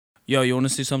Yo, you want to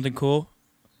see something cool?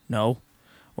 No?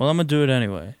 Well, I'm going to do it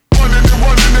anyway.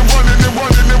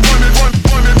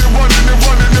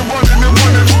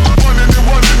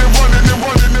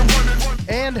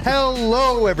 And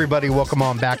hello, everybody. Welcome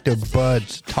on back to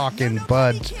Buds Talking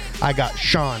Buds. I got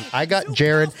Sean, I got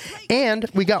Jared, and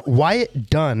we got Wyatt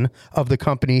Dunn of the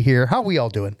company here. How we all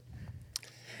doing?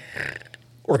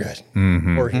 We're good.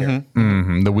 Mm-hmm. We're here.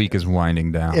 Mm-hmm. The week is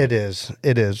winding down. It is.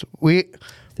 It is.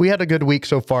 We had a good week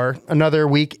so far. Another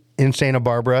week in Santa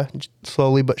Barbara,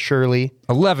 slowly but surely.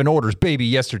 11 orders, baby,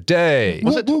 yesterday.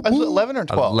 Was it 11 or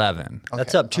 12? 11. Okay.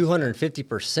 That's up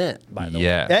 250%, by the way.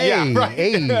 Yeah. Hey, Yeah, right.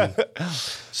 hey.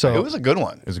 So It was a good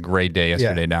one. It was a great day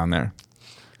yesterday down there.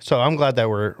 So I'm glad that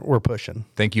we're pushing.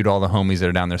 Thank you to all the homies that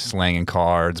are down there slanging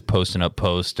cards, posting up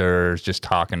posters, just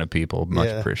talking to people. Much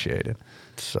appreciated.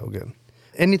 So good.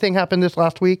 Anything happened this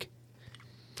last week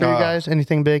for you guys?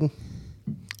 Anything big?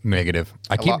 Negative.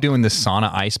 I keep doing this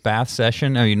sauna ice bath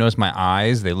session. Oh, you notice my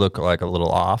eyes? They look like a little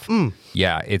off.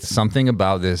 Yeah, it's something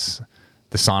about the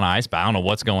sauna ice bath. I don't know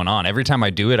what's going on. Every time I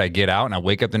do it, I get out and I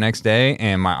wake up the next day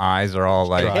and my eyes are all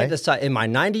like... I had to decide, am I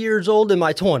 90 years old? Am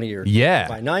I 20 years old? Yeah.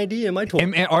 Am I 90? Am I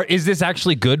 20? Is this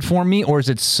actually good for me, or is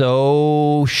it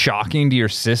so shocking to your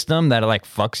system that it like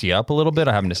fucks you up a little bit?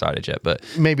 I haven't decided yet, but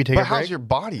Maybe take a But break. how's your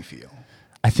body feel?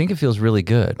 I think it feels really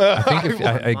good. I think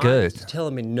it good. It's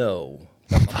telling me no.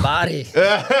 My body.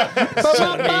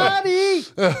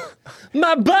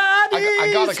 My body. I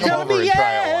gotta come over and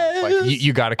try it once. Like,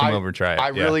 You got to come over and try it. I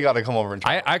really got to come over and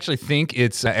try I it. actually think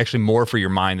it's actually more for your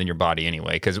mind than your body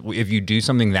anyway, because if you do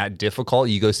something that difficult,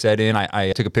 you go set in.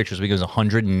 I took a picture this week. It was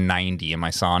 190 in my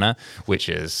sauna, which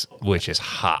is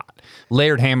hot.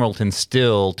 Laird Hamilton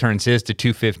still turns his to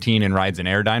 215 and rides an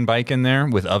Airdyne bike in there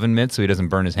with oven mitts so he doesn't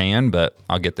burn his hand, but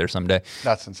I'll get there someday.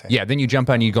 That's insane. Yeah, then you jump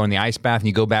out and you go in the ice bath and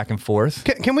you go back and forth.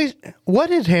 Can we?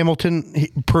 What is Hamilton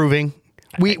proving?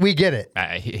 We get it.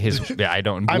 I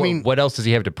don't. I mean, what else does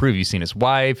he have to prove? You've seen his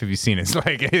wife. Have you seen his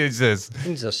It's just.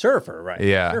 He's a surfer, right?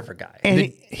 Yeah. Surfer guy.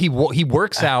 And He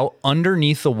works out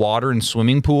underneath the water in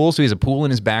swimming pools. So he has a pool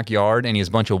in his backyard, and he has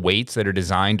a bunch of weights that are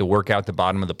designed to work out the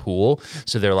bottom of the pool.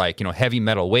 So they're like heavy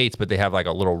metal weights, but they have like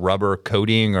a little rubber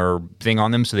coating or thing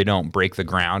on them, so they don't break the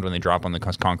ground when they drop on the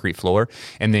concrete floor.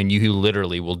 And then you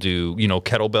literally will do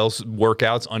kettlebell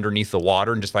workouts underneath the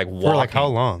water and just like walking. for like how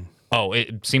long? Oh,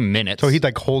 it seemed minutes. So he's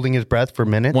like holding his breath for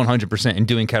minutes. 100% and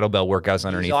doing kettlebell workouts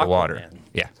underneath the water. Aquaman.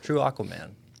 Yeah. True Aquaman.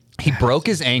 He broke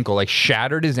his ankle, like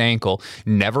shattered his ankle,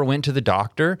 never went to the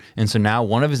doctor. And so now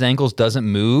one of his ankles doesn't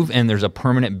move and there's a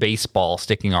permanent baseball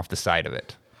sticking off the side of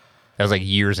it. That was like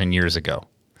years and years ago.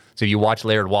 So you watch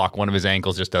Laird walk, one of his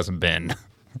ankles just doesn't bend.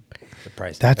 The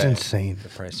price. That's you pay. insane. The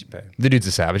price you pay. The dude's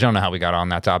a savage. I don't know how we got on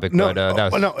that topic, but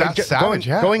that was... That's savage,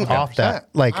 Going yeah. off that,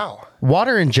 like Wow.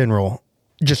 water in general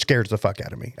just scares the fuck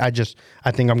out of me. I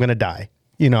think I'm gonna die.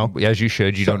 As you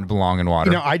should. You don't belong in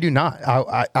water. I do not.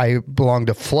 I belong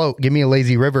to float. Give me a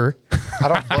lazy river. I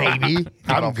don't float. Baby,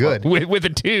 I'm don't good. With a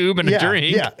tube and a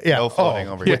drink. Yeah. No floating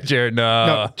over Yeah, here. Jared,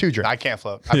 No, 2 drinks. I can't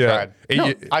float. I've Yeah. tried.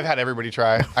 No. I've had everybody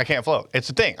try. I can't float. It's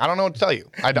a thing. I don't know what to tell you.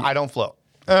 I don't float.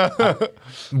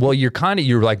 Well, you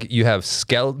have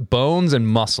skeleton, bones and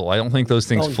muscle. I don't think those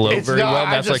things float It's very not- well.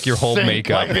 I That's like just your whole think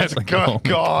makeup. Like That's it's like your whole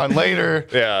gone later.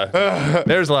 Yeah.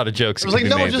 There's a lot of jokes. It was like,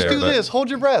 no, just do this. Hold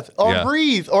your breath. Or Yeah.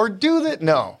 breathe. Or do that.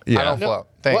 No. Yeah. I don't float.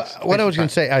 Thanks. What I was going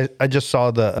to say, I just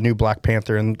saw the new Black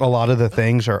Panther, and a lot of the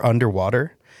things are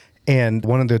underwater. And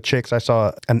one of the chicks, I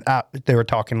saw an app, they were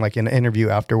talking like in an interview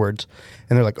afterwards,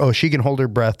 and they're like, oh, she can hold her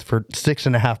breath for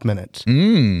 6.5 minutes.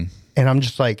 And I'm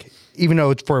just like, even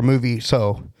though it's for a movie,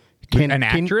 so... An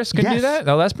actress can do yes. that?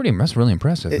 Oh, that's really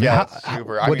impressive. Yeah, that's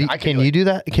super. Can you do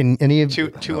that? Can any of...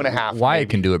 2.5. Wyatt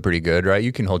can do it pretty good, right?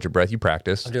 You can hold your breath. You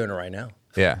practice. I'm doing it right now.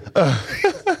 Yeah.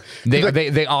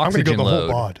 They oxygen go the whole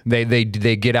load. bod.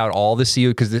 They get out all the CO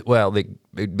because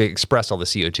they express all the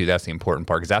CO2. That's the important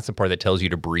part because that's the part that tells you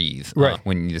to breathe. Right.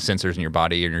 When the sensors in your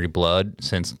body and your blood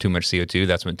sense too much CO2,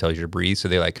 that's when it tells you to breathe. So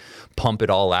they like pump it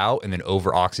all out and then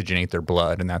over oxygenate their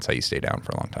blood, and that's how you stay down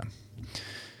for a long time.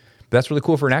 That's really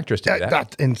cool for an actress to do that.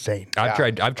 That's insane. I've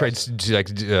tried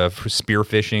spear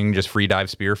fishing, just free dive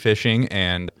spear fishing,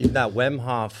 and That Wim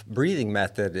Hof breathing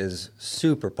method is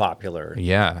super popular.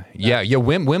 yeah.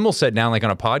 Wim will sit down like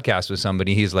on a podcast with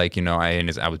somebody. He's like, I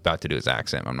was about to do his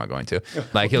accent. I'm not going to.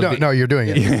 Like, No, you're doing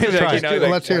it. Try it.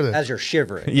 Let's hear this. As you're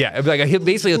shivering. Yeah, like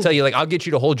he'll tell you like, I'll get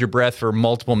you to hold your breath for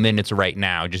multiple minutes right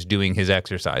now, just doing his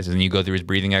exercises, and you go through his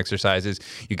breathing exercises.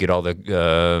 You get all the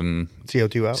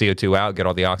CO2 out. get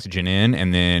all the oxygen in,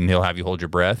 and then he'll have you hold your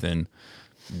breath. And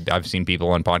I've seen people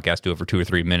on podcasts do it for 2 or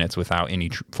 3 minutes without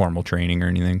any formal training or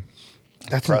anything.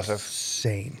 That's impressive.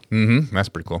 insane. That's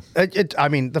pretty cool. I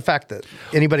mean, the fact that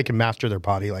anybody can master their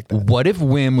body like that. What if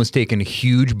Wim was taking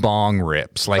huge bong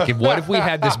rips? Like, what if we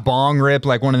had this bong rip,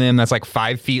 like one of them that's like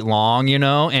 5 feet long, you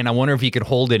know? And I wonder if he could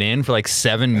hold it in for like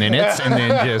 7 minutes and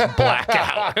then just black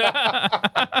out.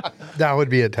 That would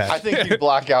be a I test. think he'd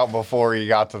black out before he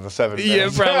got to the 7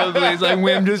 minutes. Yeah, probably. It's like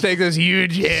Wim just takes this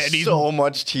huge hit. He's So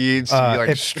much THC, like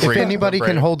if straight. anybody to the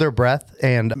can brain. hold their breath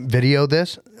and video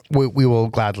this, we will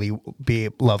gladly be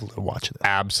lovely to watch this.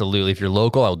 Absolutely. If you're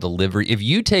local, I'll deliver. If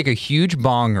you take a huge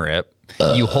bong rip,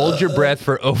 you hold your breath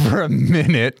for over a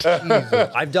minute.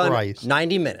 I've done Christ.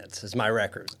 90 minutes is my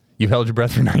record. You've held your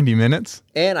breath for 90 minutes?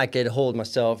 And I could hold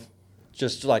myself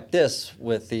just like this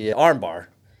with the arm bar.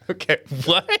 Okay.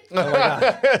 What? Oh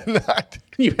my God.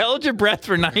 You held your breath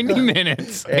for 90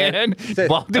 minutes and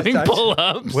while doing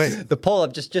pull-ups? Wait, The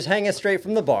pull-up, just hanging straight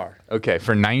from the bar. Okay,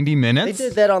 for 90 They minutes?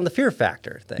 did that on the Fear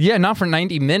Factor thing. Yeah, not for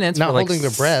 90 minutes. not for like holding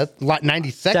their breath. Like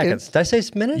 90 seconds. Did I say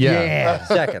minutes? Yeah.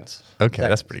 Seconds. Okay,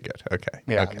 that's pretty good. Okay.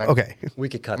 Yeah, Okay. Okay. We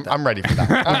could cut that. I'm ready for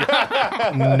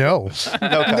that. No. No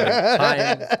cutting.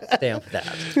 Time stamp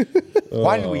that.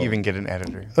 Why did we even get an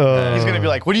editor? He's going to be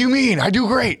like, what do you mean? I do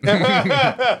great.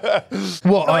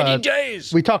 Well,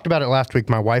 we talked about it last week.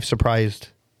 My wife surprised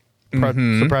me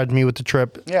with the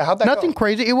trip. Yeah, how'd that Nothing go?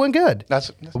 crazy. It went good.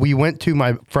 That's We went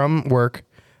to from work.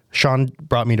 Sean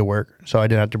brought me to work, so I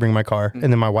didn't have to bring my car. And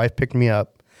then my wife picked me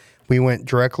up. We went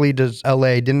directly to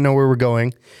LA. Didn't know where we were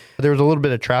going. There was a little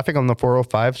bit of traffic on the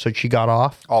 405, so she got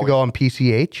off to Always. go on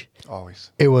PCH.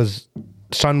 always. It was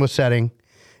sun was setting.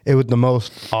 It was the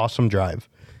most awesome drive.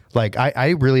 Like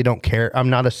I really don't care. I'm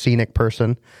not a scenic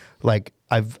person. Like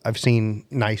I've seen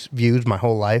nice views my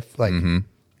whole life. Like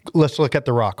let's look at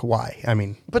the Rock. Why? I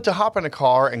mean, But to hop in a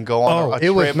car and go on a it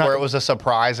was trip not- where it was a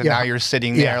surprise and Yeah. now you're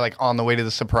sitting Yeah. there like on the way to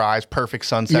the surprise, perfect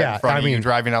sunset Yeah, in front I of you, mean-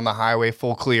 driving down the highway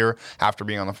full clear after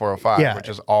being on the 405, Yeah. which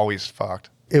is always fucked.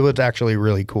 it was actually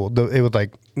really cool. It was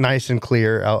like nice and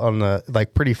clear out on the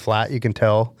like pretty flat. You can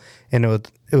tell, and it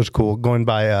was cool going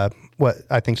by what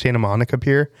I think Santa Monica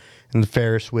Pier and the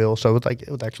Ferris wheel. So it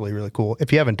was actually really cool.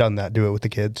 If you haven't done that, do it with the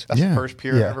kids. That's Yeah. the first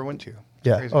pier Yeah. I ever went to.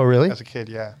 Yeah. Crazy. Oh, really? As a kid,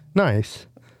 yeah. Nice.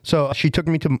 So she took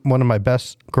me to one of my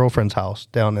best girlfriend's house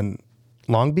down in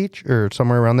Long Beach or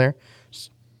somewhere around there.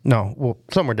 No, well,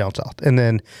 somewhere down south. And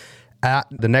then at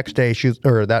the next day,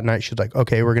 that night, she was like,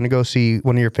 okay, we're going to go see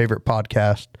one of your favorite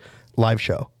podcast live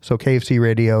show. So KFC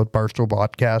Radio, Barstool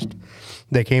Podcast.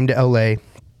 They came to LA.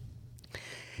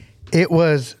 It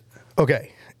was,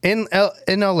 okay, in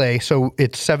LA, so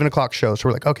it's 7:00 show. So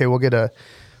we're like, okay, we'll get a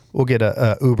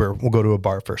Uber. We'll go to a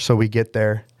bar first. So we get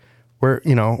there. We're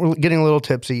getting a little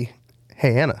tipsy.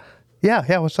 Hey, Anna. Yeah,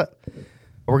 what's up?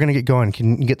 We're going to get going.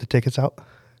 Can you get the tickets out?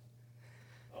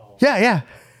 Yeah.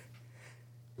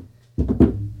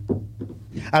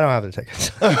 I don't have the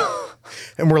tickets.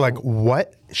 And we're like,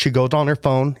 what? She goes on her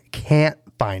phone, can't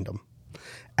find them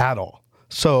at all.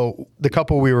 So the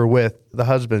couple we were with, the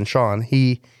husband, Sean,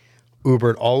 he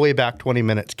Ubered all the way back 20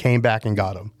 minutes, came back and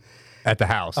got them. At the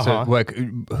house. Uh-huh. So, like,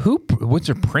 was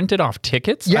there printed off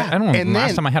tickets? Yeah, I don't know. and Last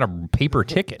then- time I had a paper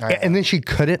ticket. And then she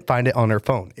couldn't find it on her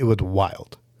phone. It was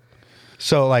wild.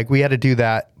 So like we had to do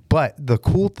that. But the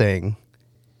cool thing,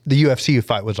 the UFC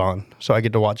fight was on. So I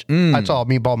get to watch. I saw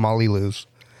Meatball Molly lose.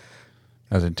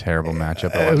 That was a terrible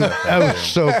matchup. That was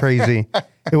so crazy.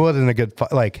 It wasn't a good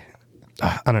fight. Like,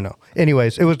 I don't know.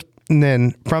 Anyways, it was. And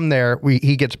then from there,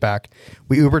 he gets back.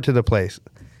 We Uber to the place.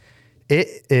 It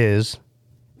is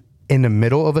in the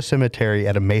middle of a cemetery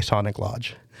at a Masonic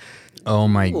lodge. Oh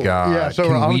my God. Yeah, so I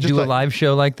Can was we just do a like- live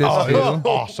show like this Oh, it too? was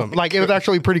awesome. Like, it was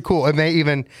actually pretty cool. And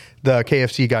the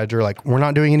KFC guys are like, we're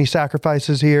not doing any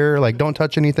sacrifices here. Like, don't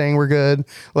touch anything. We're good.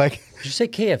 Like, Did you say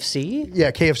KFC?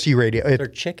 yeah, KFC radio. Is there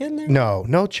chicken there?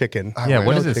 No chicken. Yeah,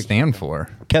 what does No it chicken. stand for?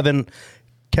 Kevin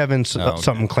okay.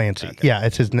 something Clancy. Yeah,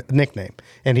 it's his nickname.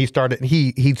 And he said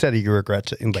he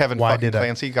regrets it. And Kevin like, fucking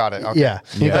Clancy, got it. Okay. Yeah.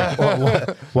 He's like,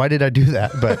 well, why did I do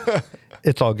that? But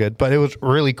it's all good. But it was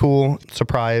really cool.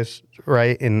 Surprise,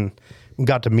 right? And we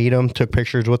got to meet him, took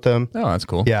pictures with him. Oh, that's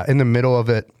cool. Yeah, in the middle of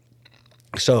it.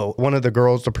 So one of the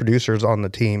girls, the producers on the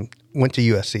team, went to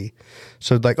USC.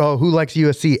 So like, oh, who likes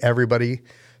USC? Everybody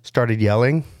started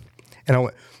yelling. And I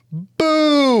went,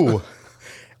 boo!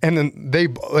 And then they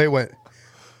went,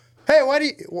 hey,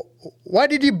 why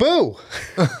did you boo?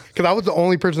 Because I was the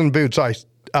only person who booed. So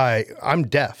I'm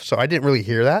deaf, so I didn't really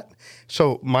hear that.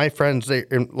 So my friends,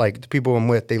 like the people I'm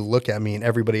with, they look at me and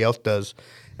everybody else does.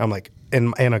 I'm like,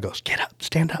 and Anna goes, get up,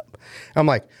 stand up. I'm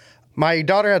like, my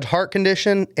daughter has heart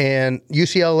condition and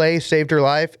UCLA saved her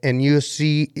life and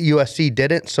USC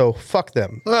didn't, so fuck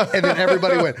them. And then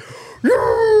everybody went, And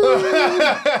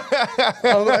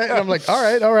I'm like, all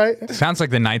right. Sounds like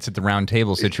the Knights at the Round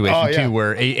Table situation, Oh, yeah. too,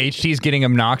 where HT's getting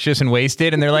obnoxious and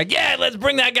wasted, and they're like, yeah, let's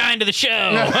bring that guy into the show.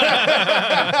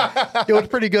 It was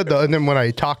pretty good, though. And then when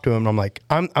I talked to him, I'm like,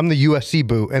 I'm the USC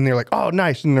boo. And they're like, oh,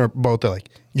 nice. And they're like,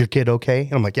 your kid okay?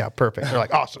 And I'm like, yeah, perfect. They're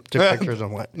like, awesome. Took pictures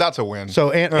and went. That's a win.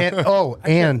 So,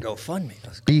 and Go fund me.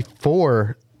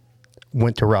 before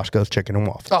went to Roscoe's Chicken and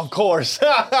Waffles. Of course.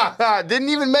 Didn't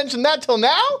even mention that till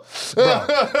now?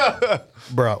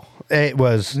 Bro, it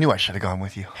was Knew I should have gone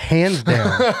with you. hands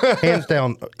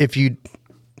down. If you're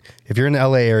in the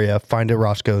LA area, find a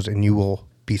Roscoe's and you will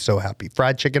be so happy.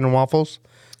 Fried chicken and waffles,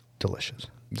 delicious.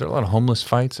 Is there a lot of homeless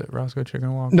fights at Roscoe Chicken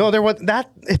and Waffle? No, there was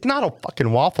that. It's not a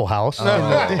fucking Waffle House.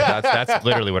 That's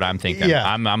literally what I'm thinking. Yeah.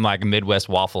 I'm like a Midwest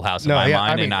Waffle House in No, my yeah,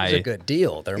 mind, I mean, and It's a good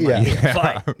deal. There might be a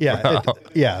fight.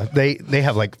 Yeah, they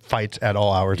have like fights at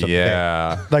all hours of the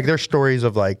Yeah. day. Like there's stories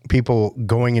of like people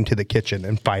going into the kitchen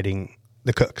and fighting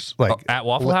the cooks. Like at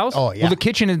Waffle House? Oh yeah. Well, the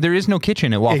kitchen, there is no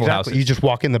kitchen at Waffle exactly. House. You just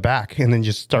walk in the back and then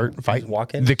just start fighting.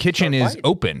 Walk in. The kitchen start is fighting.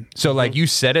 open. So like you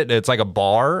said it's like a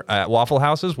bar at Waffle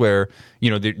Houses where,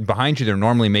 behind you, they're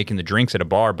normally making the drinks at a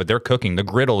bar, but they're cooking. The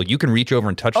griddle, you can reach over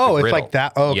and touch the Oh, griddle. it's like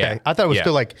that. Oh, okay. Yeah. I thought it was Yeah.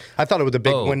 still like I thought it was a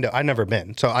big Oh. window. I've never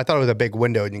been, so I thought it was a big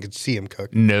window and you could see him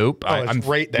cook. Nope. It's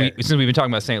right there. Since we've been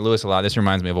talking about St. Louis a lot, this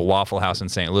reminds me of a Waffle House in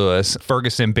St. Louis.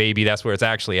 Ferguson, baby, that's where it's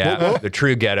actually at. The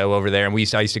true ghetto over there. And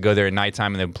I used to go there at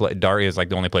nighttime, and dark is like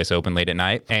the only place open late at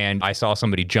night. And I saw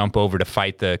somebody jump over to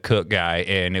fight the cook guy,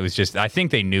 and it was just, I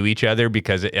think they knew each other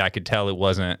because I could tell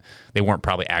they weren't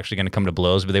probably actually going to come to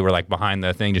blows, but they were like behind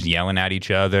the thing just yelling at each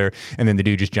other. And then the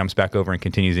dude just jumps back over and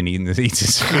continues and eats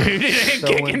his food and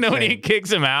kicking them when he kicks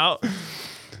him out.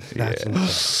 That's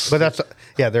insane.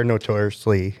 But they're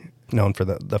notoriously known for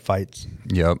the fights.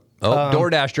 Yep.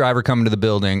 DoorDash driver coming to the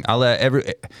building.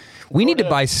 We need to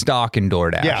buy stock in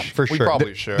DoorDash. Yeah, for We sure.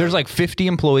 probably should. There's like 50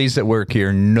 employees that work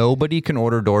here. Nobody can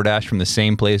order DoorDash from the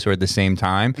same place or at the same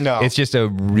time. No. It's just a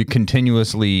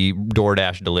continuously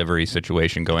DoorDash delivery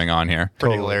situation going on here.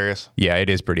 Pretty hilarious. Yeah, it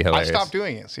is pretty I hilarious. stopped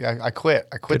doing it. See, I quit.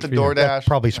 I quit the for you. DoorDash. That's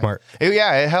probably smart.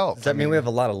 It helped. Does that mean we have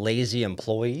a lot of lazy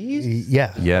employees?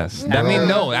 Yeah. Yes. That means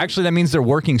actually that means they're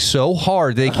working so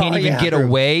hard they can't even get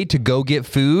away to go get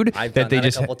food I've that done they that a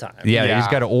just couple times. Yeah, they Yeah. just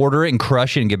got to order it and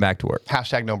crush it and get back to work.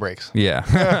 Hashtag no breaks. Yeah.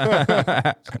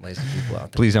 Some lazy people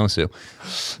out there. Please don't sue.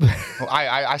 Well,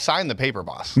 I signed the paper,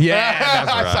 boss. Yeah,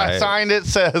 that's I right. signed it.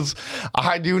 Says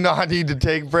I do not need to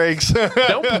take breaks.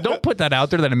 Don't put that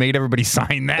out there that I made everybody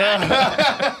sign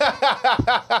that.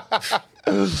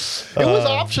 It was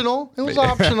optional. It was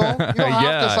optional. You don't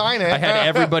have to sign it. I had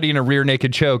everybody in a rear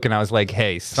naked choke, and I was like,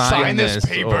 "Hey, sign this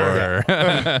paper."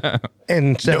 or-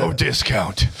 And No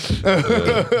discount.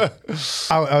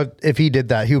 if he did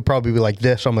that, he would probably be like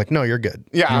this. I'm like, no, you're good.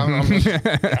 Yeah.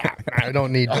 I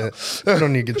don't need to. I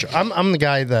don't need to get. I'm the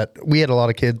guy that we had a lot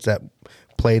of kids that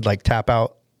played like tap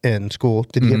out in school.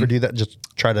 Did you ever do that? Just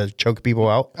try to choke people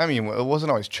out? I mean, it wasn't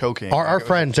always choking. Our It was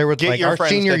friends, there was get like your our friends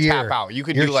senior to year. tap out. You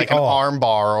could your do like se- an oh. arm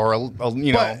bar or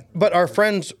But our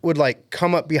friends would like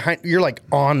come up behind. You're like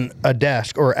on a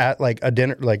desk or at like a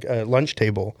dinner, like a lunch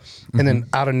table, and then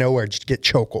out of nowhere just get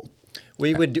choked.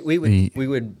 We would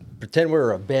pretend we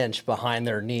were a bench behind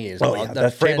their knees. Oh, while yeah, their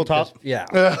that friend tabletop? just- Yeah.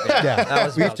 Yeah, That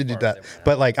was we about used to as do far that. as they went.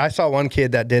 But like I saw one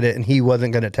kid that did it, and he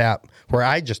wasn't going to tap. Where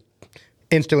I just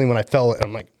instantly when I felt it,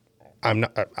 I'm like, I'm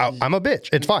not. I'm a bitch.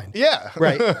 It's fine. Yeah.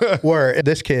 Right. Where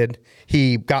this kid,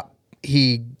 he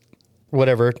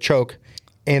choke,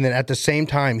 and then at the same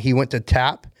time he went to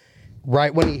tap.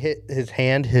 Right when he hit his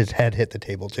hand, his head hit the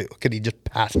table too. Because he just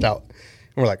passed out.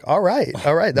 And we're like, all right, that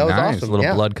was nice. awesome. A little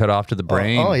Yeah. blood cut off to the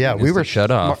brain. Oh yeah, Just we to were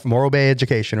shut up. Moral Bay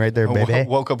education right there, baby.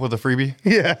 woke up with a freebie.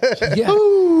 Yeah.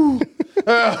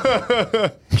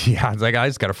 Yeah, it's like I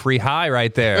just got a free high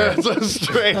right there.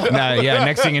 Straight up.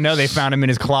 Next thing you know, they found him in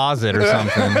his closet or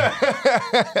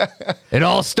something. It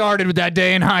all started with that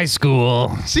day in high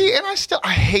school. See, and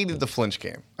I hated the flinch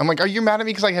game. I'm like, are you mad at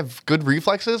me because I have good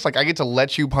reflexes? Like I get to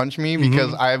let you punch me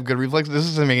because I have good reflexes? This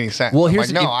doesn't make any sense. Well, I'm here's-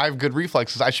 like, no, if- I have good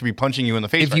reflexes. I should be punching you in the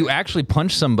face. If right you now. actually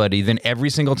punch somebody, then every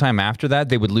single time after that,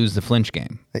 they would lose the flinch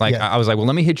game. Like Yeah. I was like, well,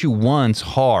 let me hit you once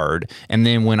hard, and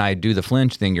then when I do the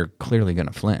flinch thing, you're clearly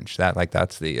gonna flinch.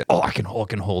 That's the I can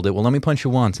hold it. Well, let me punch you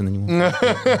once, and then you won't.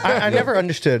 I never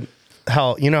understood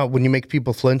how when you make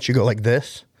people flinch, you go like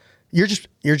this. You're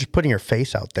just putting your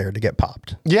face out there to get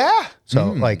popped. Yeah.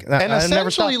 So like, And I never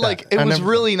essentially, thought like, that. it I was never-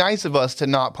 really nice of us to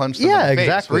not punch them Yeah, in the face.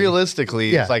 exactly. Realistically,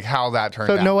 Yeah. it's like how that turned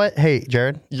So out. you know what? Hey,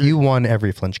 Jared, you won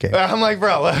every flinch game. I'm like,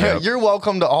 bro, you're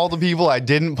welcome to all the people I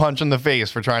didn't punch in the face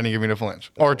for trying to get me to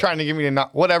flinch or trying to get me to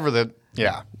not, whatever the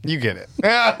Yeah, you get it.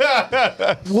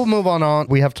 We'll move on.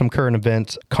 We have some current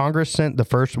events. Congress sent the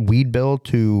first weed bill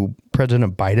to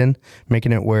President Biden,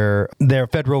 making it where their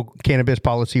federal cannabis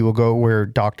policy will go where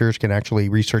doctors can actually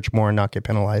research more and not get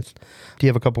penalized. Do you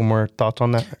have a couple more thoughts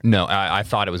on that? No, I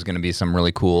thought it was going to be some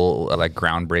really cool, like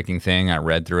groundbreaking thing. I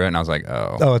read through it and I was like,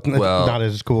 It's not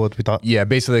as cool as we thought. Yeah,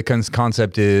 basically the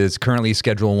concept is currently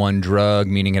Schedule 1 drug,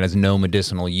 meaning it has no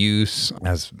medicinal use,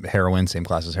 as heroin, same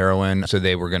class as heroin. So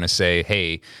they were going to say,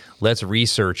 hey, let's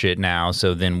research it now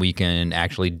so then we can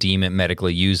actually deem it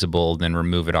medically usable, then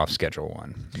remove it off Schedule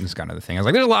 1. It's kind of the thing. I was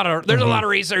like, there's a lot of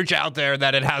research out there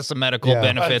that it has some medical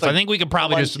benefits. Like I think we could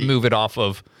probably just move it off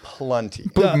of Plenty.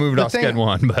 move it off Schedule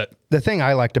 1, but The thing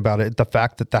I liked about it, the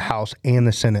fact that the House and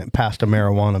the Senate passed a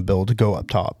marijuana bill to go up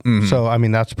top. So, I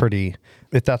mean, that's pretty,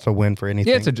 if that's a win for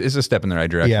anything. yeah, it's a step in the right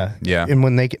direction. Yeah. Yeah. And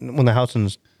when the House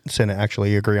and Senate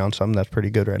actually agree on something, that's pretty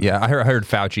good right now. Yeah, I heard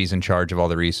Fauci's in charge of all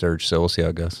the research, so we'll see how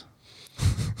it goes.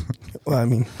 Well, I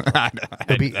mean,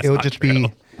 it'll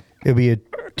be a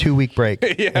 2-week break,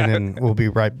 and then we'll be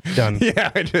right done.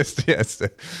 Yeah, yes.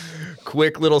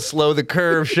 Quick little slow the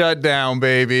curve shutdown,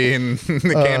 baby, and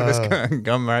the cannabis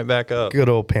come right back up. Good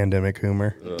old pandemic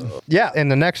humor. Yeah,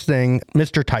 and the next thing,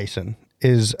 Mr. Tyson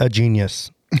is a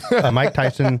genius. Mike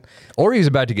Tyson. Or he's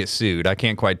about to get sued. I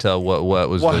can't quite tell what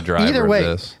was the driver Either way,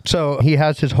 of this. so he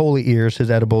has his holy ears,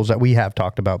 his edibles that we have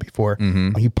talked about before. He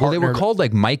Well, they partnered. were called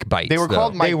like Mike Bites. They were though.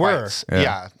 called Mike They were. Bites.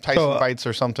 Yeah. Tyson Bites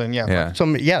or something. Yeah.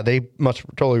 Yeah. they must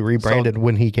totally rebranded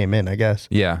when he came in, I guess.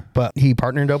 Yeah. But he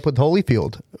partnered up with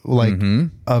Holyfield, like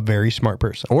a very smart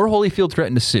person. Or Holyfield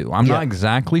threatened to sue. I'm not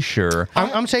exactly sure.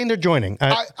 I'm saying they're joining.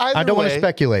 I Either don't want to way-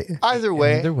 speculate. Either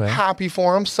way, Either way. happy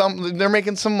for them. They're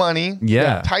making some money.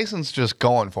 Yeah. Tyson's just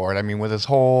going for it. I mean, with his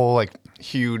whole like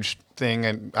huge thing,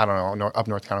 and I don't know, up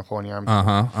North California.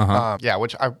 Yeah.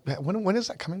 Which when is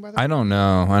that coming by? I don't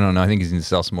know. I think he's going to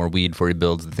sell some more weed before he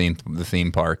builds the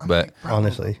theme park. But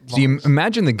Honestly, so you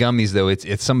imagine the gummies though.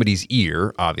 It's somebody's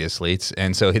ear, obviously.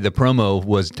 And so the promo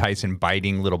was Tyson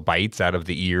biting little bites out of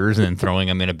the ears and then throwing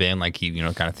them in a bin, like he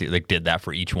kind of like did that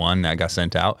for each one that got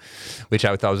sent out, which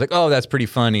I thought was like, oh, that's pretty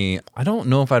funny. I don't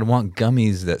know if I'd want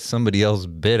gummies that somebody else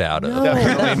bit out of.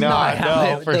 That's not. how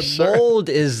No, for the sure. mold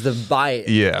is the bite.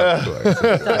 Yeah.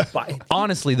 Not bite.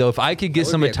 Honestly, though, if I could get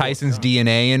some of Tyson's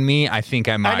DNA in me, I think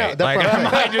I might. know, that's what I'm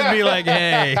I might just be like,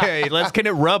 hey, can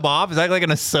it rub off? Is that like going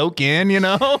to soak in,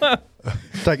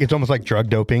 it's almost like drug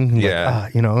doping. Yeah.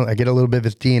 Like, I get a little bit of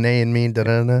his DNA in me.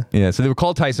 Da-da-da. Yeah, so they were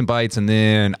called Tyson Bites, and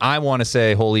then I want to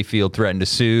say Holyfield threatened to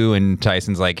sue, and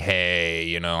Tyson's like,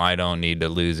 hey, I don't need to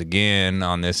lose again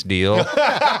on this deal.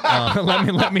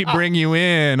 Let me bring you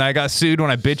in. I got sued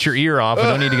when I bit your ear off. I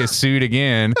don't need to get sued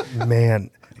again. Man.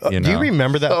 Do you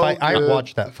remember that fight? I good.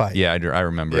 watched that fight. Yeah, I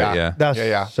remember Yeah. it, yeah.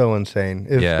 That's so insane.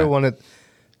 It was Yeah. still one of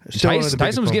the Tyson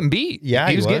biggest was getting beat. Yeah,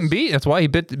 he was getting beat. That's why he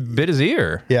bit his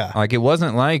ear. Yeah. Like, it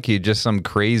wasn't like he just some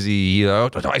crazy,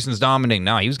 Tyson's dominating.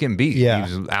 No, he was getting beat. Yeah.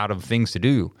 He was out of things to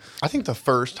do. I think the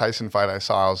first Tyson fight I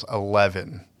saw, I was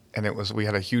 11. And we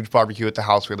had a huge barbecue at the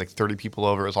house. We had like 30 people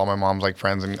over. It was all my mom's like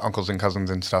friends and uncles and cousins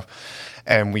and stuff.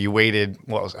 And we waited,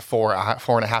 what was it,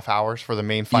 4.5 hours for the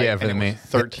main fight. Yeah, for and the it main- was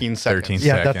 13 seconds. 13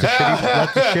 Yeah, that's seconds.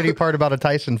 that's the shitty part about a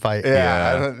Tyson fight.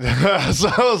 Yeah. So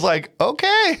I was like,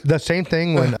 okay. The same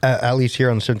thing when, at least here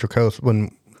on the Central Coast,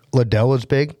 when Liddell was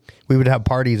big, we would have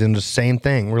parties and the same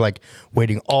thing. We're like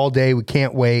waiting all day. We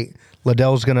can't wait.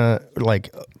 Liddell's going to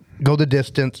go the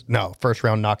distance. No, first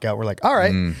round knockout. We're like, all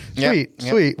right,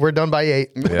 sweet. We're done by 8.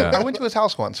 Yeah. I went to his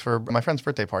house once for my friend's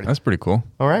birthday party. That's pretty cool.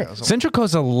 All right. Central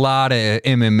Coast, a lot of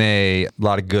MMA, a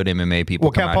lot of good MMA people.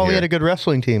 Well, come Cal out Poly here. had a good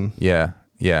wrestling team. Yeah.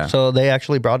 So they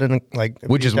actually brought in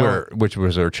Which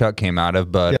was where Chuck came out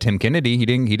of, but Tim Kennedy, he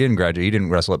didn't graduate. He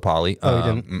didn't wrestle at Poly. Oh, he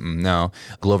didn't? No.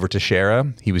 Glover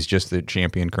Teixeira, he was just the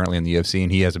champion currently in the UFC,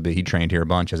 and he trained here a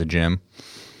bunch as a gym.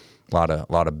 A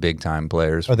lot of big time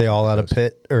players. Are they all out of the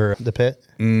pit?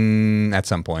 At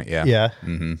some point, yeah. Yeah.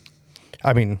 Mm-hmm.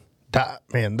 I mean,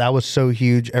 that was so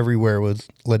huge. Everywhere was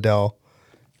Liddell.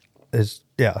 That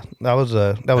was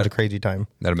a crazy time.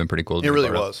 That'd have been pretty cool. to It be really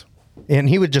part of. was. And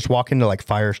he would just walk into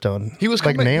Firestone. He was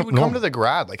like he would come to the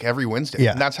grad like every Wednesday.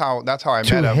 Yeah. And that's how I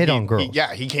To met him. hit on girls.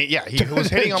 He was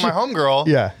hitting on my homegirl.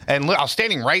 Yeah. And I was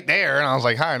standing right there, and I was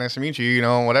like, "Hi, nice to meet you,"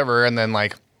 whatever. And then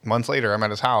like months later, I'm at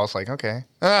his house. Like, okay,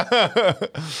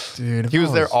 Dude, he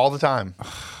was there all the time.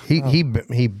 He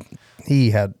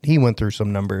went through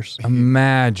some numbers.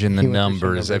 Imagine the went through some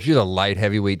numbers. If you're the light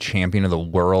heavyweight champion of the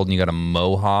world and you got a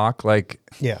mohawk, like,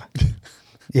 Yeah.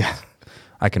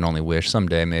 I can only wish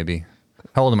someday, maybe.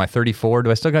 How old am I? 34.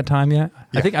 Do I still got time yet?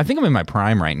 Yeah. I think I'm in my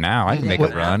prime right now. I can make a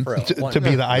run to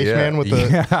be the Iceman with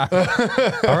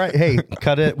the. All right, hey,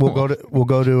 cut it. We'll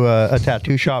go to a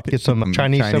tattoo shop, get some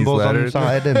Chinese symbols letters on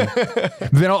the side, and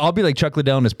then I'll be like Chuck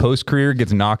Liddell in his post career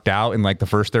gets knocked out in like the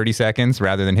first 30 seconds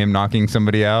rather than him knocking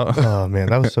somebody out. Oh man,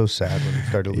 that was so sad when he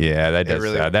started. Yeah, that does.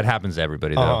 Really, that happens to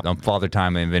everybody though. Father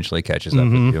Time eventually catches up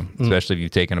with you, especially if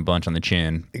you've taken a bunch on the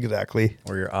chin. Exactly.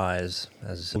 Or your eyes,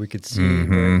 as we could see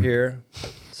right here.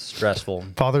 Stressful.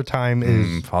 Father Time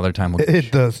is Father Time.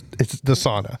 It's the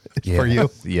sauna for you.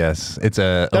 Yes, it's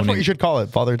that's what you should call it.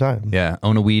 Father Time. Yeah,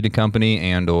 own a weed company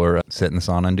and or sit in the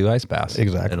sauna and do ice baths.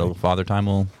 Exactly. Father Time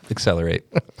will accelerate.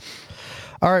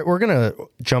 All right, we're gonna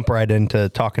jump right into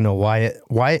talking to Wyatt.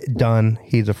 Wyatt Dunn.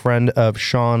 He's a friend of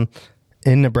Sean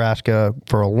in Nebraska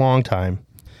for a long time.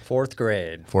 Fourth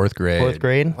grade. Fourth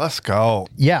grade. Let's go.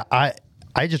 Yeah,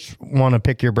 I just want to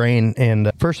pick your brain.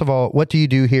 And first of all, what do you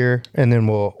do here? And then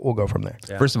we'll go from there.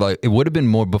 Yeah. First of all, it would have been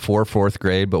more before fourth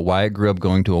grade, but Wyatt grew up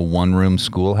going to a one-room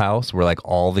schoolhouse where like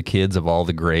all the kids of all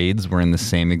the grades were in the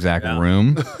same exact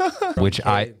room, which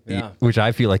I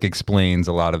feel like explains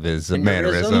a lot of his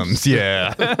mannerisms.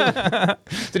 Yeah.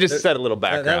 So just set a little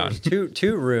background. That was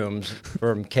two rooms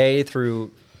from K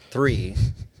through 3,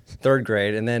 third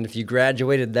grade, and then if you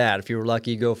graduated that, if you were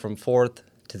lucky, you go from 4th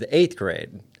to the 8th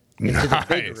grade. Nice. The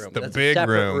big room. The That's big a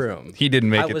separate room. He didn't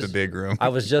make it the big room. I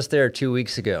was just there 2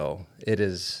 weeks ago.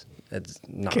 It's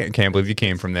not. Can't believe you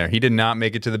came from there. He did not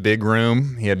make it to the big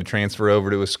room. He had to transfer over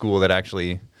to a school that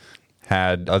actually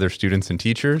had other students and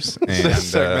teachers. And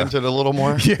segmented a little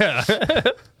more. Yeah.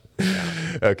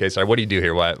 Okay, sorry. What do you do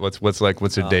here, Wyatt? What's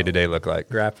a day-to-day look like?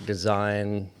 Graphic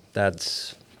design.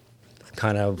 That's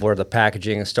kind of where the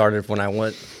packaging started when I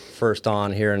went first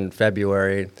on here in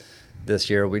February.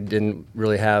 This year, we didn't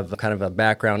really have kind of a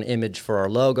background image for our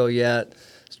logo yet.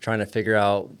 Just trying to figure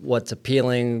out what's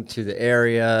appealing to the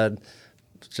area,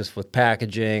 just with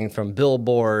packaging, from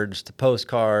billboards to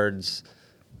postcards,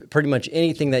 pretty much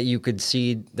anything that you could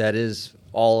see that is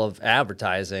all of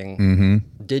advertising,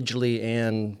 digitally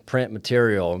and print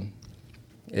material,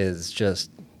 is just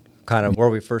kind of where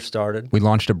we first started. We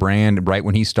launched a brand right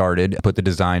when he started, put the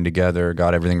design together,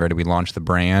 got everything ready. We launched the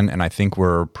brand, and I think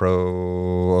we're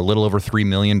a little over $3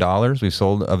 million we've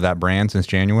sold of that brand since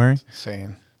January.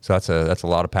 Insane. So that's a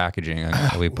lot of packaging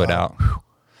that we put out. A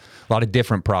lot of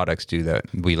different products too that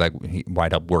we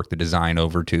White help work the design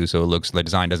over too. So the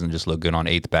design doesn't just look good on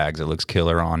 8th bags. It looks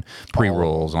killer on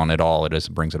pre-rolls, on it all. It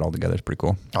just brings it all together. It's pretty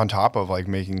cool. On top of like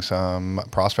making some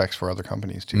prospects for other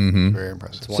companies too. It's very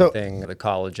impressive. It's one thing the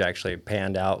college actually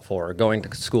panned out for, going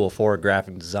to school for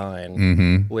graphic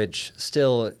design, which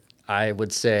still I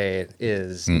would say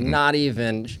is not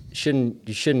even,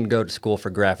 you shouldn't go to school for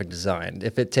graphic design.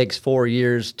 If it takes 4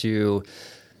 years to,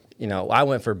 I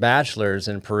went for bachelor's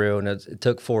in Peru, and it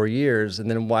took 4 years.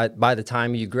 And then by the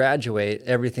time you graduate,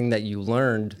 everything that you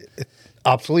learned,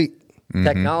 obsolete.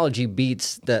 Technology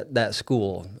beats that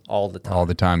school all the time. All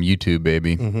the time, YouTube,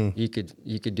 baby. You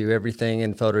could do everything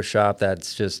in Photoshop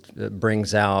that's just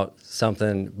brings out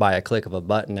something by a click of a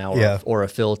button now, or a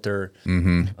filter.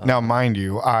 Now, mind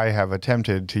you, I have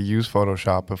attempted to use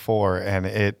Photoshop before, and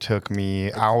it took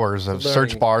me hours of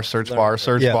search bar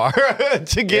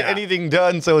to get anything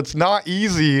done. So it's not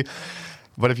easy.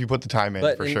 But if you put the time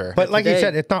in, for sure. But like you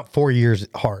said, it's not 4 years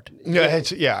hard. Yeah.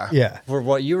 For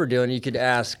what you were doing, you could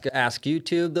ask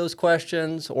YouTube those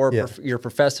questions, or your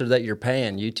professor that you're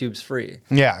paying. YouTube's free.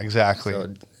 Yeah, exactly.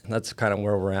 So that's kind of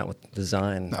where we're at with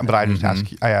design. But I just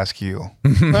ask you.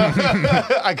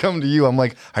 I come to you. I'm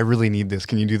like, I really need this.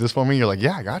 Can you do this for me? You're like,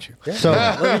 yeah, I got you. Yeah. So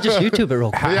let me just YouTube it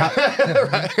real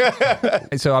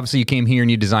quick. So obviously you came here and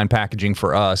you designed packaging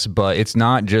for us, but it's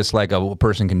not just like a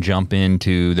person can jump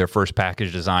into their first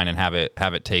package design and have it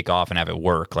take off and have it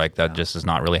work. Like that just is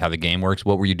not really how the game works.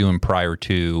 What were you doing prior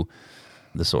to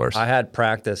the Source? I had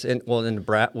practice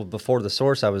before the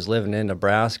Source. I was living in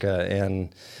Nebraska,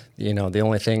 and the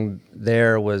only thing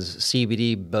there was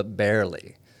CBD, but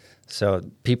barely. So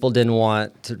people didn't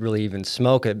want to really even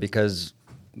smoke it because,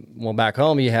 back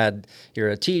home you're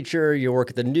a teacher, you work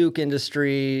at the nuke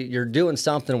industry, you're doing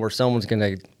something where someone's going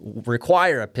to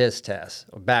require a piss test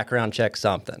or background check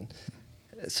something.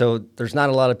 So there's not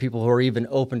a lot of people who are even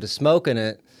open to smoking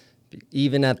it,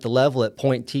 even at the level at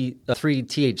 0.3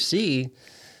 THC,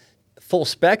 full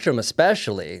spectrum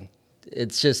especially.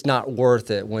 It's just not worth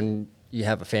it when you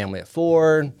have a family of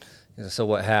 4, so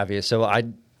what have you. So I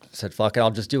said, fuck it,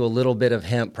 I'll just do a little bit of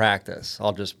hemp practice.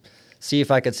 I'll just see if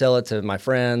I could sell it to my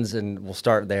friends, and we'll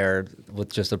start there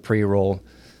with just a pre-roll.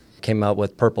 Came up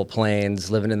with Purple Plains,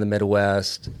 living in the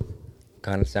Midwest.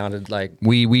 kind of sounded like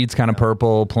Weeds kind of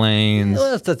purple, plains.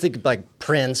 well, I think like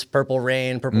Prince, Purple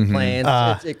Rain, Purple Plains.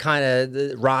 It kind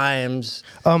of rhymes.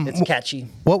 It's catchy.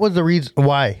 What was the reason?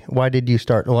 Why? Why did you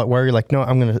start? Why were you like, no,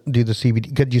 I'm going to do the CBD?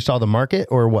 Because you saw the market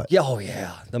or what? Yeah, oh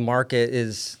yeah. The market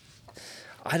is.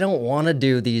 I don't want to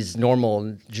do these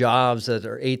normal jobs that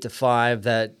are 8 to 5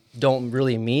 that don't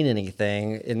really mean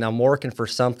anything, and I'm working for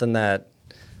something that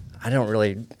I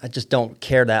just don't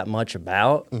care that much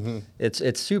about.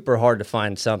 It's super hard to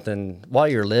find something while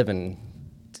you're living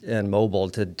and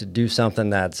mobile to do something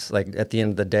that's like at the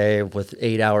end of the day with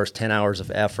 8 hours, 10 hours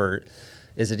of effort.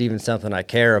 Is it even something I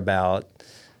care about?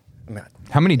 I mean,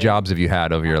 How many jobs have you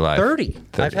had over your life? 30.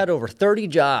 I've had over 30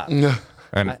 jobs.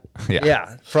 And,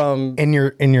 Yeah, from In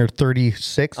your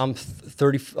 36? I'm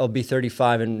 30. I'll be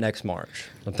 35 in next March.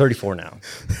 I'm 34 now.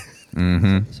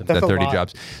 That's the a 30 lot.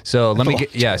 jobs. So let me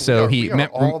get, so we he are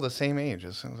met, all the same age.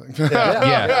 It sounds like.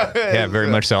 yeah, very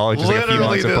much so. All just like a few Literally,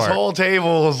 months this apart. whole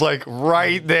table is like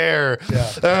right there.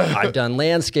 I've done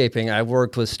landscaping. I've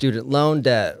worked with student loan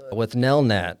debt, with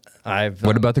Nelnet. I've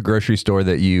What about the grocery store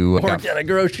that you worked at a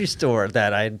grocery store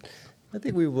that I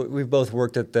think we both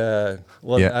worked at the.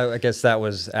 Well, Yeah. I guess that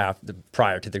was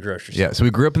prior to the grocery store. Yeah, so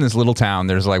we grew up in this little town.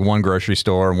 There's like one grocery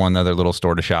store, one other little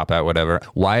store to shop at, whatever.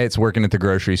 Wyatt's working at the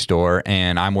grocery store,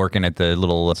 and I'm working at the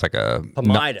little, it's like a...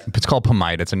 Pomida. It's called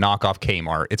Pomida. It's a knockoff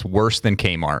Kmart. It's worse than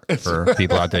Kmart for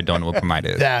people out there who don't know what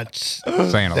Pomida is. That's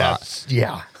Saying a lot.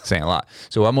 yeah. Saying a lot.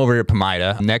 So I'm over here at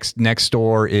Pomida. Next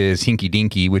store is Hinky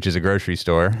Dinky, which is a grocery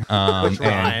store. Which and-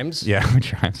 rhymes. Yeah,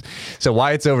 which rhymes. So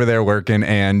Wyatt's over there working,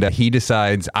 and he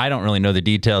decides, I don't really know the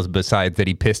details besides that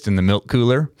he pissed in the milk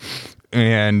cooler.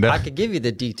 And I could give you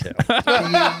the detail.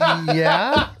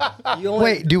 Yeah. You only,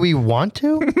 Wait, do we want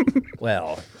to?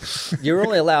 Well, you're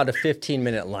only allowed a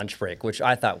 15-minute lunch break, which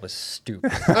I thought was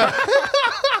stupid.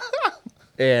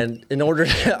 And in order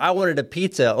I wanted a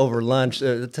pizza over lunch.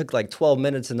 It took like 12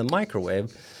 minutes in the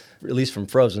microwave, at least from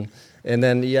frozen. And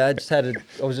then, I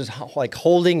was just like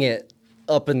holding it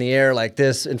up in the air like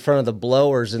this in front of the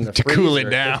blowers in the To freezer. cool it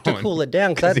down. To cool it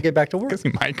down because I had to get back to work. because he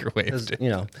microwaved it. You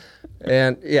know,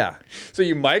 and yeah. So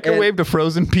you microwaved a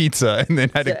frozen pizza and then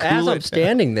had to As cool I'm it.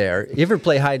 standing there, you ever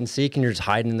play hide and seek and you're just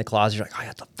hiding in the closet? You're like, I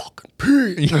have to fucking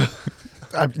pee.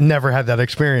 I've never had that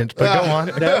experice, but go on.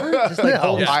 Never? Just like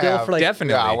holding I still have. for like,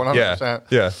 Definitely. Yeah, 100%.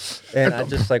 Yeah. and I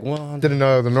just like, well, Didn't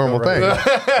know the normal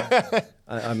thing.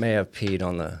 I may have peed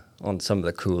on some of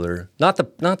the cooler, not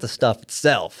the stuff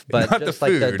itself, but Not just the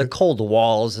like food. the cold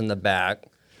walls in the back.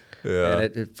 Yeah.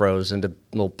 And it froze into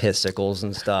little pissicles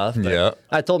and stuff. But Yeah.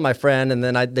 I told my friend, and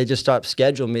then they just stopped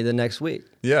scheduling me the next week.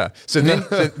 Yeah. So then,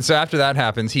 so after that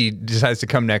happens, he decides to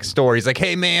come next door. He's like,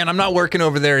 "Hey man, I'm not working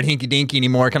over there at Hinky Dinky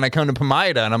anymore. Can I come to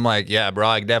Pomida?" And I'm like, "Yeah, bro,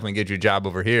 I can definitely get you a job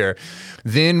over here."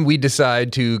 Then we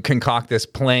decide to concoct this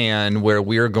plan where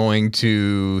we're going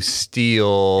to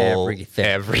steal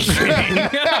everything.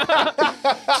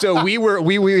 So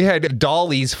we had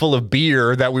dollies full of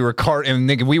beer that we were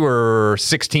and we were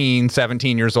 16,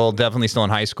 17 years old, definitely still in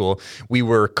high school. We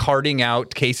were carting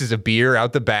out cases of beer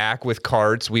out the back with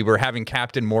carts. We were having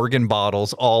Captain Morgan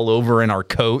bottles all over in our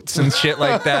coats and shit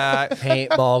like that.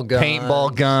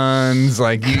 Paintball guns,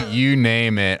 like you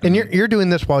name it. And you're doing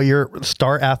this while you're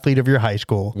star athlete of your high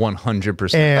school.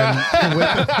 100%. And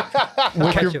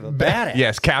with Catch your of a badass.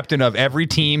 Yes, captain of every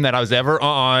team that I was ever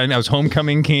on. I was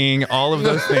homecoming king. All of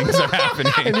those things are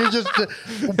happening. and you're just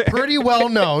pretty well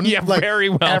known. Yeah, very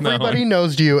well known. Everybody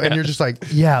knows you, and you're just like,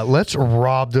 yeah, let's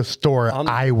rob the store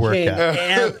I work king at.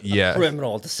 and Yes.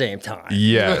 criminal at the same time.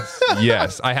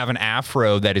 Yes. I have an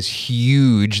afro that is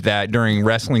huge that during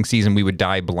wrestling season we would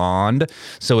dye blonde.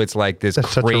 So it's like this That's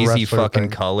such a crazy wrestler fucking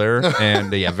thing. color.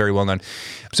 And yeah, very well done.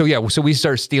 So yeah, so we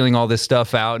start stealing all this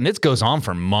stuff out, and it goes on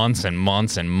for months and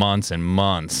months and months and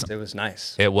months. It was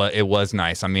nice. It was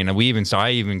nice. I mean, I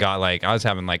even got like, I was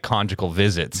having like conjugal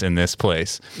visits in this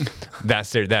place. That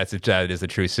is the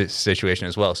true situation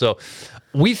as well. So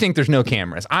we think there's no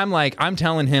cameras. I'm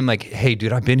telling him like, hey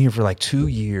dude, I've been here for like 2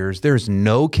 years. There's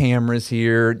no cameras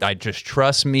here. Just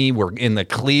trust me. We're in the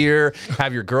clear.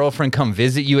 Have your girlfriend come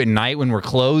visit you at night when we're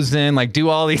closing. Like do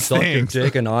all these things.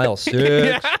 Dick in aisle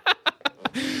 6.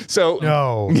 So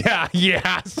No.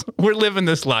 yes, we're living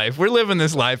this life. We're living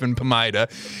this life in Pomida.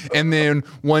 And then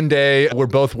one day we're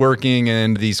both working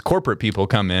and these corporate people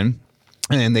come in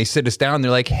and they sit us down.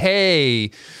 They're like,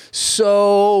 hey,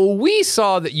 so we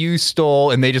saw that you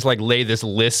stole, and they just like lay this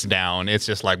list down. It's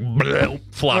just like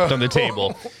flopped on the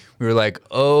table. We were like,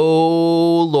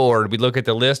 oh, Lord. We look at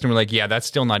the list and we're like, yeah, that's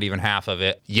still not even half of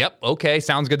it. Yep. Okay.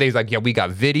 Sounds good. He's like, yeah, we got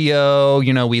video.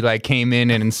 We like came in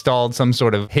and installed some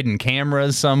sort of hidden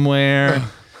cameras somewhere.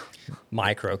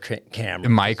 cameras.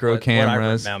 Micro What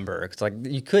cameras. I remember. It's like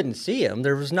you couldn't see them.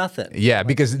 There was nothing. Yeah,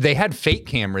 because they had fake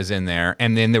cameras in there,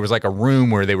 and then there was like a room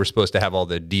where they were supposed to have all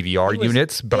the DVR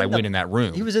units, but I went in that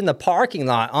room. He was in the parking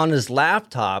lot on his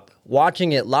laptop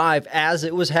watching it live as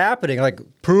it was happening. Like,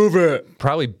 prove it.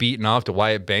 Probably beating off to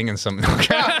Wyatt banging something. He's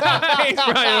probably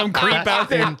some creep out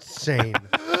there. Insane.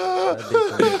 That'd be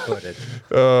funny footage.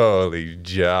 Holy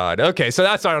John. Okay, so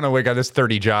that's, I don't know, we got this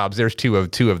 30 jobs. There's two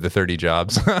of the 30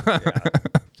 jobs.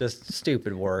 Just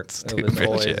stupid work. It was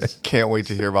always. Can't wait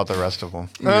to hear about the rest of them.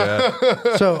 Yeah.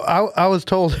 So I was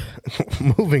told,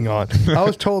 moving on, I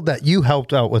was told that you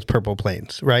helped out with Purple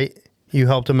Plains, right? You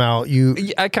helped him out.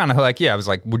 I kind of like, I was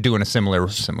like, we're doing a similar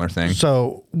thing.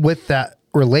 So with that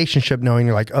relationship, knowing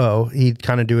you're like, oh, he's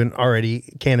kind of doing already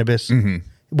cannabis. Mm-hmm.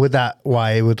 With that,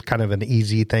 why it was kind of an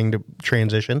easy thing to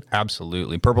transition?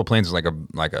 Absolutely. Purple Plains is like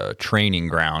a training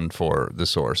ground for the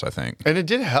source, I think. And it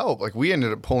did help. Like we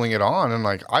ended up pulling it on, and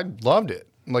like I loved it.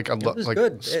 Like I It was like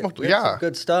good. smoked, It had some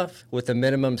good stuff with a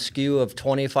minimum SKU of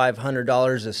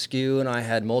 $2,500 a SKU, and I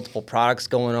had multiple products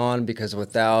going on because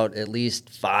without at least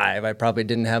 5, I probably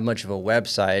didn't have much of a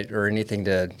website or anything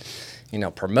to,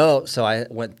 promote. So I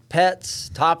went pets,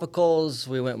 topicals.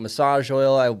 We went massage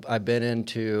oil. I've been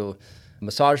into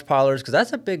massage parlors because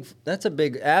that's a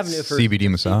big avenue for CBD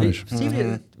massage.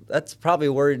 CBD, that's probably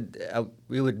where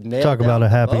we would nail Talk down about a the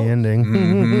happy most.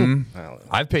 ending.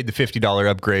 I've paid the $50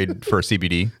 upgrade for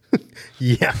CBD.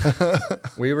 Yeah.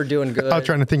 We were doing good. I was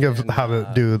trying to think of how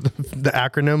to do the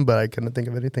acronym, but I couldn't think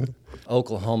of anything.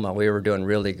 Oklahoma, we were doing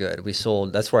really good.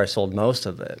 That's where I sold most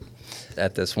of it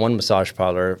at this one massage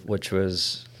parlor, which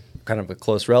was kind of a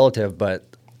close relative, but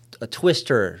a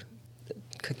twister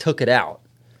took it out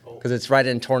because it's right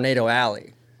in Tornado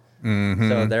Alley. Mm-hmm.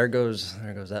 So there goes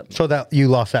that. So that you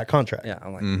lost that contract. Yeah,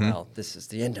 I'm like, well, this is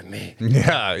the end of me.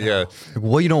 Yeah.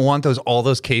 Well, you don't want all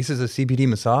those cases of CBD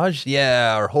massage?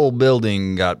 Yeah, our whole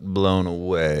building got blown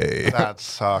away. That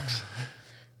sucks.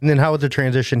 And then how was the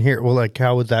transition here? Well, like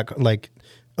how was that? Like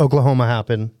Oklahoma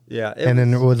happened. Yeah,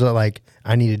 Then was it like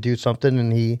I need to do something?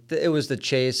 And it was the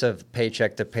chase of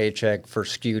paycheck to paycheck for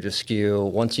SKU to SKU.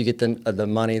 Once you get the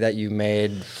money that you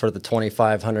made for the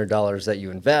 $2,500 that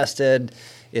you invested,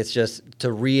 it's just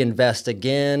to reinvest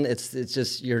again. It's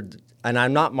just and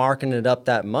I'm not marking it up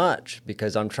that much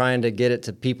because I'm trying to get it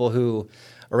to people who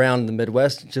around the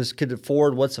Midwest just could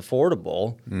afford what's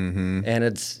affordable. Mm-hmm. And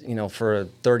it's, for a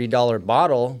 $30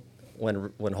 bottle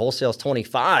when wholesale's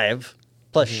 $25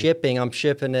 plus shipping, I'm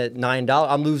shipping at $9.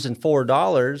 I'm losing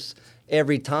 $4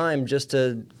 every time just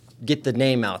to get the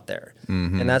name out there.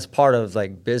 Mm-hmm. And that's part of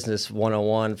like business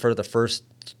 101 for the first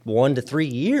 1 to 3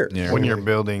 years. Yeah. When you're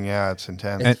building, it's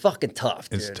intense. It's fucking tough,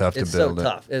 dude. It's tough to It's build so it.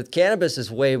 tough. Cannabis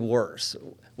is way worse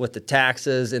with the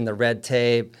taxes and the red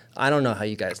tape. I don't know how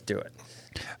you guys do it.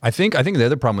 I think the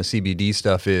other problem with CBD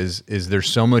stuff is there's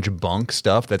so much bunk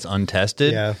stuff that's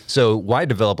untested. Yeah. So why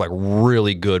develop like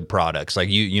really good products? Like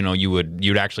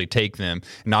you'd actually take them.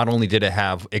 Not only did it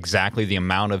have exactly the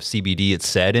amount of CBD it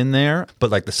said in there, but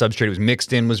like the substrate it was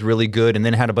mixed in was really good, and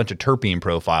then had a bunch of terpene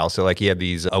profiles. So like you had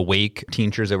these awake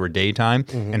tinctures that were daytime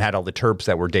and had all the terps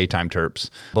that were daytime terps.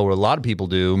 But what a lot of people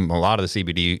do, a lot of the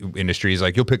CBD industry is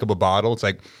like you'll pick up a bottle. It's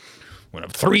like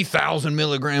 3,000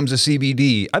 milligrams of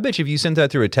CBD. I bet you if you sent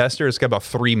that through a tester, it's got about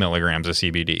 3 milligrams of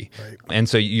CBD. Right. And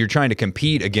so you're trying to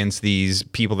compete against these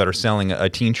people that are selling a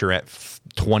tincture at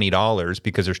 $20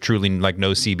 because there's truly like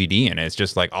no CBD in it. It's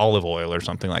just like olive oil or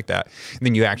something like that. And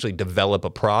then you actually develop a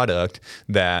product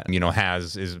that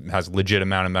has legit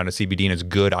amount of CBD and it's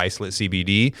good isolate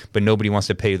CBD, but nobody wants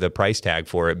to pay the price tag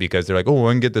for it because they're like, oh,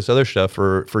 I can get this other stuff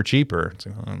for cheaper. It's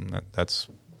like, that's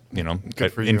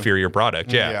Good for you. inferior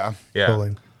product. Yeah.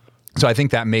 Totally. So I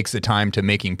think that makes the time to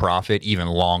making profit even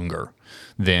longer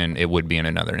than it would be in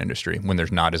another industry when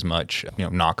there's not as much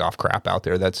knockoff crap out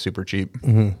there that's super cheap.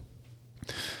 Mm-hmm.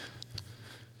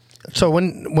 So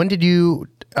when did you?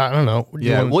 I don't know.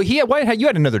 Yeah. Well, you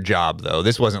had another job though.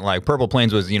 This wasn't like Purple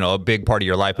Plains was a big part of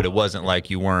your life, but it wasn't like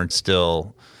you weren't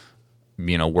still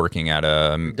working at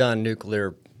a Done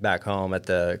nuclear back home at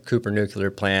the Cooper nuclear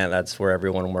plant. That's where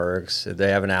everyone works. They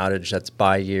have an outage that's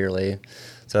bi-yearly.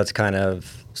 So that's kind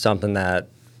of something that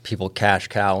people cash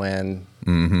cow in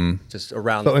just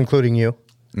around. So including you.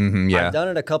 Mm-hmm, yeah. I've done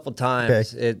it a couple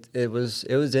times. Okay. It was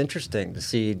interesting to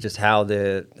see just how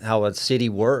a city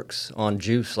works on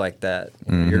juice like that.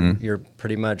 You're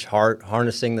pretty much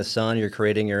harnessing the sun. You're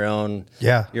creating your own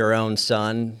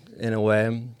sun in a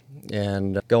way.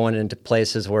 And going into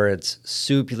places where it's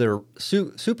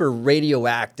super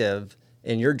radioactive,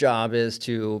 and your job is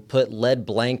to put lead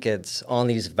blankets on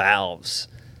these valves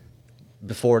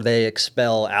before they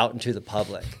expel out into the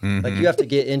public. Like you have to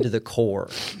get into the core.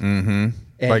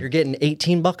 And Like- you're getting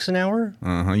 $18 an hour?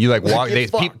 You like walk. Get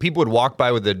fucked. People would walk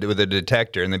by with a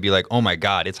detector, and they'd be like, "Oh my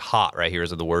god, it's hot right here." Is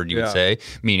the word you would Yeah. say,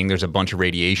 meaning there's a bunch of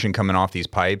radiation coming off these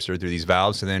pipes or through these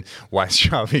valves. So then, why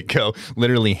Shavi go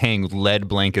literally hang lead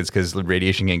blankets because the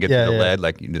radiation can't get Yeah, through the yeah. lead,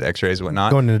 like you do the X-rays and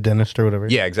whatnot. Going to the dentist or whatever.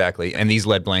 Yeah, exactly. And these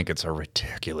lead blankets are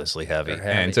ridiculously heavy. They're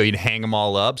heavy. And so you'd hang them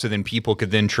all up so then people could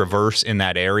then traverse in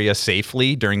that area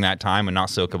safely during that time and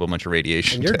not soak up a bunch of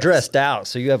radiation. And you're tests. dressed out,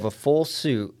 so you have a full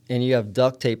suit and you have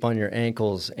duct tape on your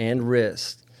ankles and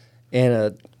wrists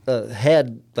and a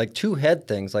head, like 2 head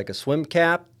things, like a swim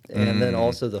cap and then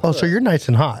also the hood. Oh, so you're nice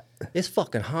and hot. It's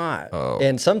fucking hot.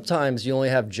 And sometimes you only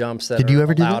have jumps that Did are you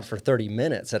ever do allowed that? for 30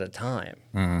 minutes at a time.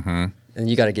 And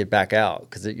you got to get back out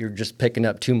because you're just picking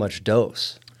up too much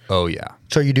dose. Oh, yeah.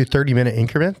 So you do 30-minute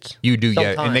increments? You do, yeah, and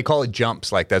they Sometimes. call it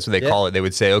jumps. Like that's what they Yeah. call it. They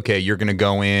would say, okay, you're going to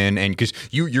go in, and because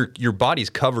your body's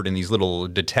covered in these little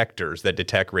detectors that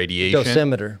detect radiation.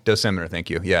 Dosimeter, thank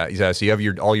you. Yeah, so you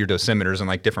have all your dosimeters in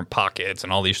like different pockets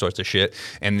and all these sorts of shit,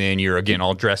 and then you're again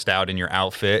all dressed out in your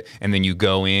outfit, and then you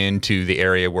go into the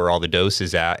area where all the dose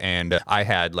is at. And I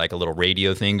had like a little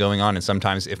radio thing going on, and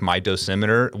sometimes if my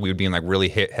dosimeter, we would be in like really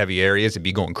heavy areas, it'd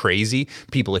be going crazy.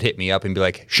 People would hit me up and be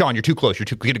like, "Sean, you're too close.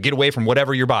 Get away from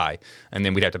whatever you're by," and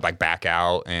then we'd have to like back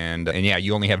out, and yeah,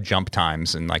 you only have jump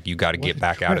times, and like you got to get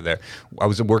back out of there. I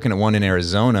was working at one in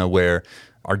Arizona where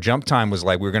our jump time was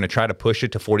like we were going to try to push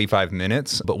it to 45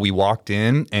 minutes, but we walked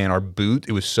in and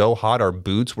it was so hot, our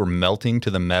boots were melting to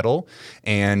the metal,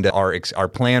 and our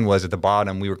plan was at the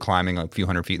bottom, we were climbing a few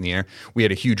hundred feet in the air. We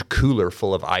had a huge cooler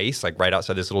full of ice like right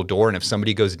outside this little door, and if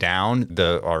somebody goes down,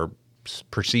 our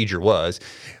procedure was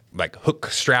like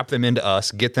strap them into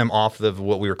us, get them off of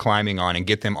what we were climbing on, and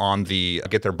get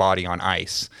their body on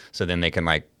ice, so then they can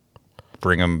like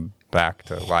bring them back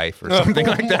to life or something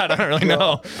like that. I don't really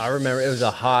know. I remember it was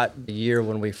a hot year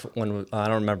when I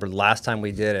don't remember the last time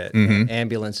we did it.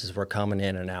 Ambulances were coming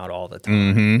in and out all the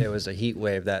time. There was a heat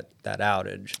wave that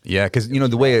outage. Yeah, because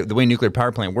the way nuclear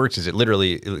power plant works is it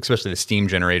literally, especially the steam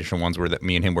generation ones where that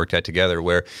me and him worked at together,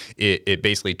 where it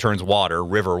basically turns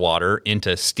river water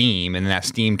into steam, and then that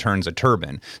steam turns a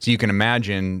turbine. So you can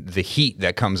imagine the heat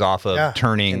that comes off of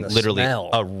turning And the literally smell.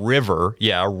 a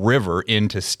river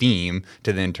into steam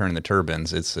to then turn the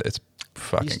turbines. It's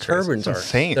fucking These crazy. turbines are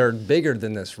insane. They're bigger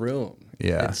than this room.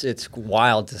 Yeah. It's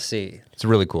wild to see. It's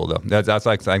really cool though. That's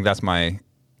my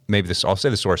I'll say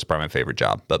the source is probably my favorite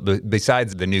job, but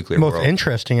besides the nuclear Most world,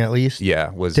 interesting, at least.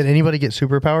 yeah, was Did anybody get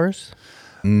superpowers?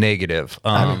 negative.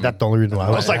 I mean, that's the only reason why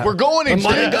I was like, we're going in.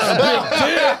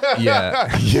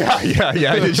 Yeah.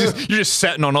 You're just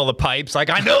setting on all the pipes.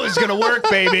 Like, I know it's gonna work,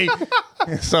 baby.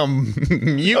 Some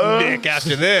mutant dick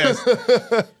after this.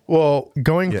 Well,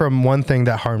 going from one thing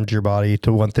that harmed your body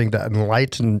to one thing that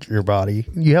enlightened your body,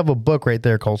 you have a book right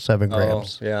there called 7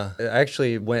 Grams. Yeah. I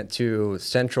actually went to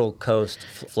Central Coast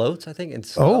Floats, I think.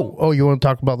 Oh, you want to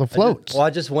talk about the floats? Well,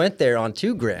 I just went there on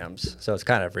 2 grams, so it's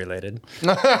kind of related.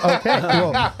 Okay.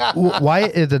 Well,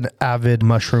 Wyatt is an avid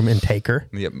mushroom intaker.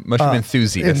 Yeah, mushroom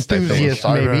enthusiast. I think. Enthusiast,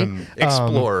 maybe.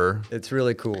 Explorer. It's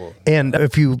really cool. And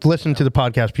if you listened to the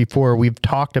podcast before, we've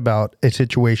talked about a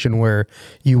situation where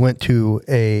you went to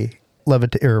a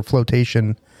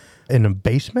flotation in a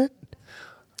basement.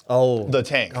 Oh, The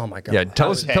tank. Oh my god. Yeah,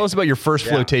 tell us about your first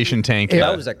flotation tank.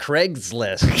 That was a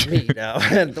Craigslist meet.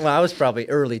 Well, I was probably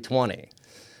early 20.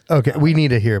 Okay, we need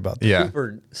to hear about that. Yeah.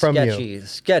 Super From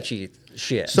sketchy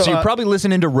shit. So you're probably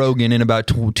listening to Rogan in about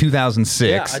 2006,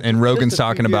 Yeah, and Rogan's just a few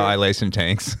talking about years. isolation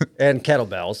tanks. And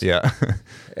kettlebells. Yeah.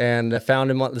 And I found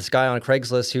this guy on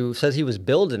Craigslist who says he was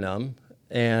building them,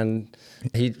 and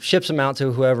he ships them out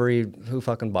to who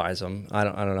fucking buys them. I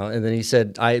don't know. And then he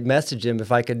said I messaged him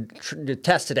if I could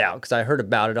test it out because I heard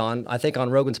about it on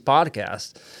Rogan's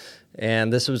podcast.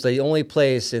 And this was the only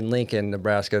place in Lincoln,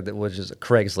 Nebraska, that was just a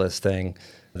Craigslist thing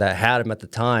that had him at the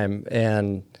time.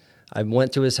 And I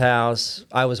went to his house.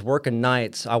 I was working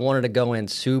nights. I wanted to go in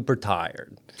super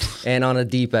tired and on a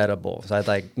deep edible. So I had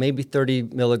like maybe 30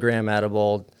 milligram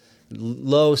edible,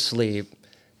 low sleep.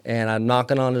 And I'm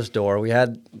knocking on his door. We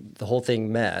had the whole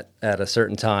thing met at a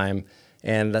certain time.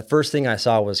 And the first thing I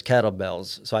saw was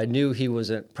kettlebells. So I knew he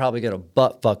was probably going to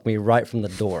butt fuck me right from the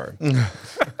door.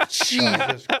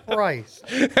 Jesus Christ.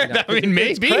 I mean,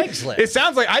 maybe. Craigslist. It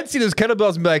sounds like I'd see those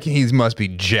kettlebells and be like, he must be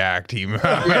jacked. He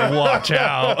better watch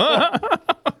out.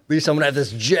 At least I'm going to have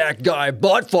this jacked guy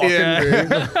butt fucking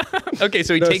me. Okay,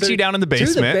 so he takes you down in the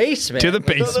basement. To the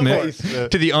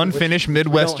basement. To the unfinished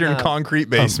Midwestern have- concrete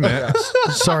basement.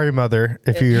 Sorry, mother,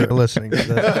 if you're listening to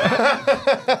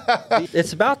this.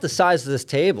 It's about the size of this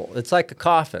table. It's like a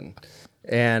coffin.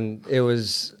 And it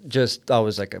was just, I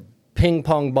was like a ping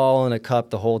pong ball in a cup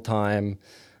the whole time.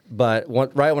 But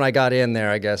right when I got in there,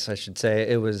 I guess I should say,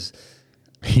 it was...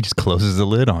 He just closes the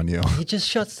lid on you. He just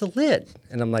shuts the lid.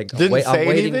 And I'm like, Didn't say I'm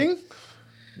waiting. anything?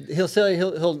 He'll say,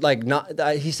 he'll like not,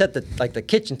 he set the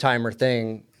kitchen timer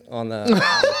thing on the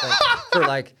thing for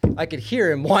like, I could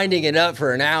hear him winding it up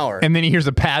for an hour. And then he hears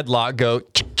a padlock go.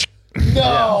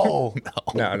 No.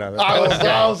 No.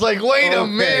 I was like, wait a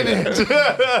minute.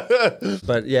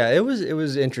 But yeah, it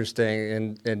was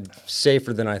interesting and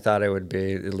safer than I thought it would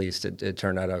be. At least it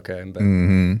turned out okay. But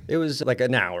it was like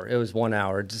an hour. It was 1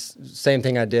 hour. Just same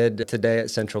thing I did today at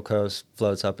Central Coast.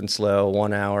 Floats up and slow,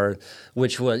 1 hour,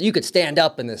 which was you could stand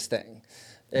up in this thing.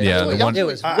 Yeah, It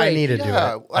was. I great. need to do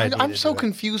it. I'm so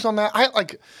confused on that.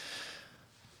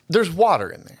 There's water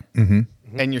in there,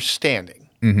 and you're standing.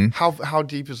 How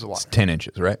deep is the water? 10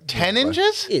 inches, right? 10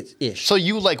 inches? It's ish. So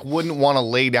you like wouldn't want to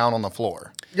lay down on the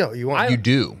floor. Yo, you want You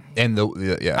do. And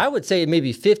yeah. I would say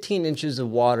maybe 15 inches of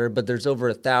water, but there's over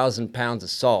 1,000 pounds of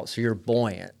salt, so you're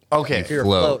buoyant. Okay. You're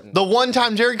Float. floating. The one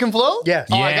time Jerry can float? Yes.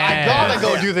 Oh, I gotta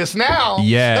go do this now.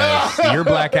 Yes. Your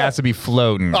black has to be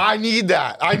floating. I need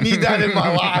that. I need that in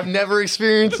my life. I've never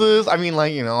experienced this. I mean,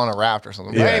 like, on a raft or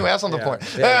something. But Yeah. anyway, that's not the point.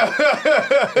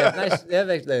 They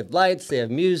have lights, they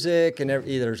have music, and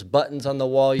there's buttons on the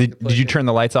wall. Did you turn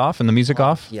the lights off and the music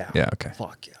off? Yeah. Yeah, okay.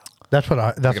 Fuck yeah. That's gonna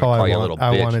all call I you a want. little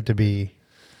I bitch. want it to be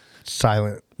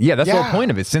silent. Yeah, that's the Yeah. whole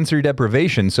point of it. Sensory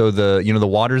deprivation. So the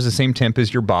water's the same temp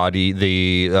as your body,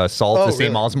 the salt's the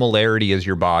same really? osmolarity as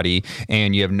your body,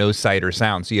 and you have no sight or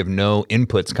sound. So you have no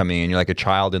inputs coming in. You're like a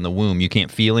child in the womb. You can't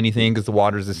feel anything because the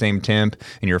water's the same temp,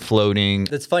 and you're floating.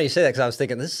 It's funny you say that because I was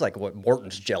thinking this is like what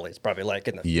Morton's jelly is probably like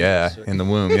in the Yeah, in the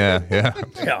womb. Yeah.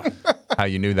 yeah. How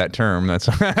you knew that term? That's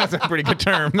a pretty good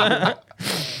term. I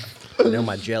know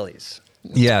my jellies.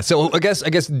 Yeah. So I guess,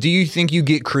 do you think you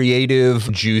get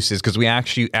creative juices? Because we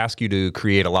actually ask you to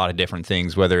create a lot of different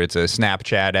things, whether it's a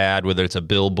Snapchat ad, whether it's a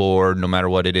billboard, no matter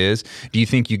what it is. Do you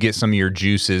think you get some of your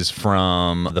juices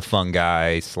from the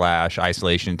fungi /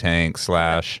 isolation tank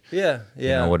 /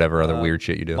 Yeah. whatever other weird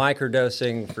shit you do?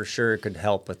 Microdosing for sure could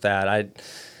help with that.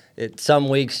 Some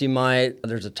weeks you might.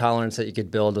 There's a tolerance that you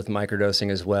could build with microdosing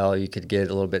as well. You could get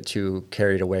a little bit too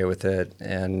carried away with it,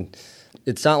 and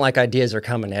it's not like ideas are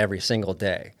coming every single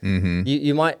day. Mm-hmm.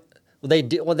 You might. Well, they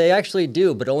do. Well, they actually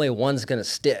do, but only one's going to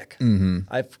stick. Mm-hmm.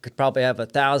 I could probably have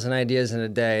 1,000 ideas in a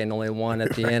day, and only one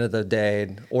at the end of the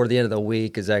day or the end of the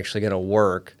week is actually going to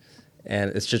work.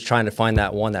 And it's just trying to find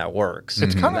that one that works.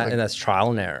 It's kind of and that's trial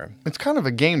and error. It's kind of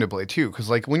a game to play too, because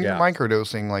like when you're Yeah.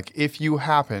 microdosing, like if you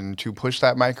happen to push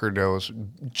that microdose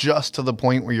just to the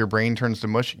point where your brain turns to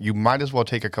mush, you might as well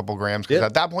take a couple grams because Yep.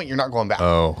 at that point you're not going back.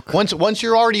 Oh. Once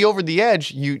you're already over the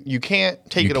edge, you can't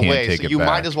take You it can't away. take So it you back.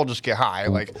 might as well just get high.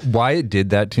 Like Wyatt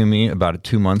did that to me about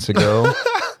 2 months ago.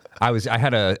 I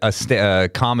had a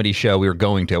comedy show we were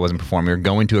going to. I wasn't performing. We were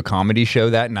going to a comedy show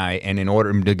that night, and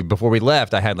before we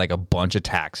left, I had like a bunch of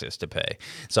taxes to pay.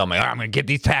 So I'm like, I'm gonna get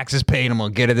these taxes paid. I'm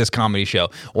gonna get to this comedy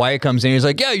show. Wyatt comes in. He's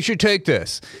like, yeah, you should take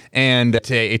this, and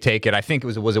take it. I think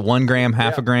it was it 1 gram,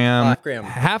 half a gram,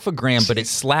 half a gram, but it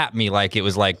slapped me like it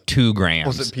was like 2 grams.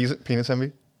 was it penis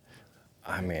envy?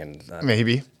 I mean,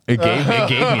 Maybe. It gave me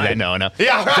that. No.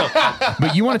 Yeah.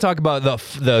 But you want to talk about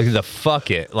the fuck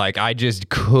it. Like, I just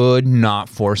could not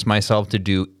force myself to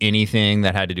do anything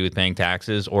that had to do with paying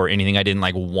taxes or anything I didn't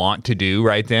like want to do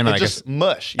right then. It's Like, just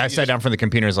mush. I sat down from the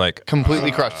computer. Is like,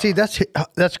 Completely crushed. See, that's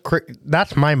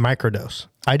my microdose.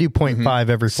 I do 0.5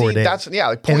 every 4 days. That's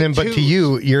like and then, but to 0.2s.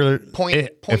 you, you're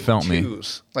It felt me.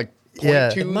 0.2s. Like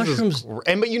Yeah. 0.2s Mushrooms-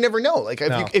 but you never know. Like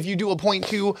if you do a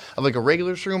 0.2 of like a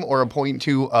regular shroom or a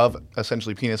 0.2 of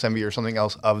essentially penis envy or something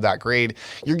else of that grade,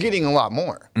 you're getting a lot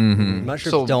more.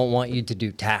 mushrooms So- don't want you to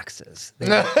do taxes.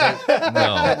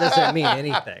 That doesn't mean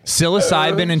anything.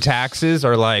 psilocybin and taxes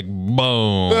are like,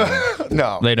 boom.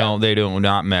 No. They do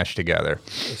not mesh together.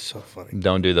 it's so funny.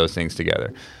 Don't do those things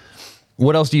together.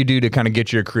 What else do you do to kind of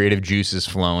get your creative juices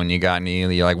flowing? You got any?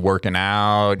 You like working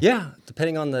out? Yeah,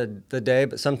 depending on the day,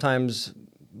 but sometimes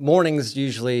mornings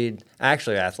usually,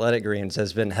 actually Athletic Greens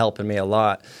has been helping me a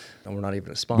lot. And we're not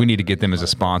even a sponsor. We need to get them as a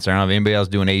sponsor. I don't know if anybody else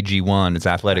doing AG1. It's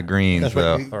Athletic Greens. That's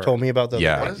though. what you told me about the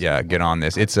Yeah, get on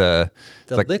this. It's a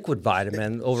the like liquid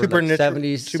vitamin, over Super like nutri-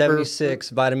 70, super- 76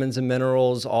 vitamins and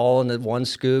minerals, all in the one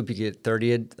scoop. You get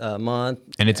 30 a month.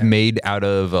 and it's made out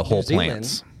of whole Zealand.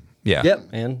 plants. Yeah. Yep,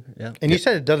 and yeah. And you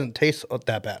said it doesn't taste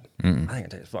that bad. I think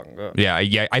it tastes fucking good.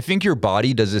 Yeah. I think your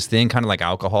body does this thing kind of like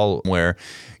alcohol where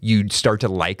you start to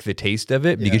like the taste of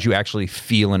it because you actually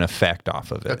feel an effect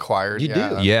off of it. Acquired. You yeah.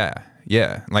 do. Yeah.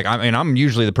 Yeah. Like, I mean, I'm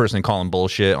usually the person calling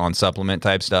bullshit on supplement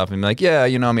type stuff and be like, yeah,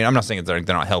 you know, I mean, I'm not saying they're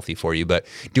not healthy for you, but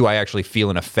do I actually feel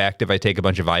an effect if I take a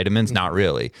bunch of vitamins? Not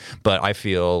really. But I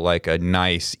feel like a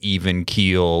nice, even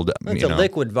keeled, It's a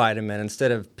liquid vitamin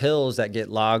instead of pills that get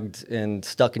logged and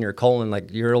stuck in your colon.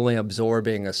 Like you're only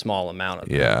absorbing a small amount of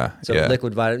them. Yeah. So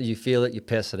liquid vitamin, you feel it, you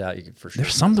piss it out, you can for sure.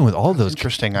 There's something with all those.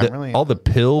 Interesting. All the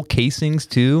pill casings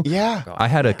too. Yeah. I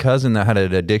had a cousin that had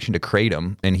an addiction to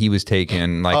kratom, and he was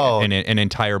taking like an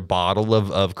entire bottle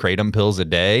of kratom pills a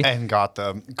day. And got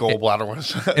the gallbladder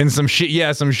was. And some shit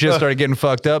started getting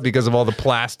fucked up because of all the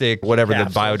plastic, whatever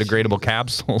Capsules. the biodegradable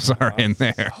capsules are in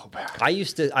there.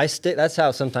 That's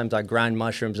how sometimes I grind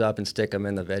mushrooms up and stick them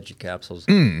in the veggie capsules.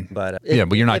 But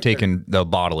But you're not taking the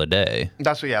bottle a day.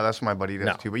 That's what my buddy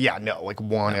does too. But yeah, no, like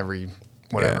one every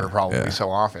whatever, Yeah, probably yeah. so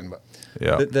often. But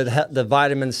Yeah. The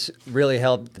vitamins really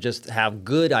help just have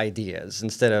good ideas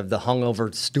instead of the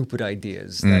hungover stupid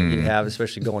ideas that you have,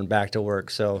 especially going back to work.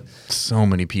 So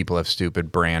many people have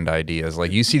stupid brand ideas.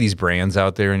 Like you see these brands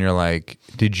out there and you're like,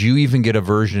 did you even get a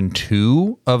version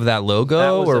 2 of that logo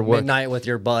that was or a what? midnight with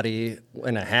your buddy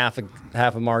and a half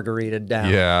a margarita down.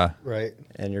 Yeah. Right.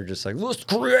 And you're just like, let's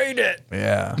create it.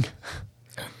 Yeah.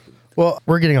 Well,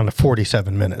 we're getting on to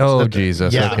 47 minutes. Oh,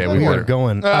 Jesus. Yeah, Okay, we are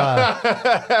going.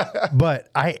 But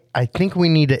I think we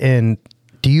need to end.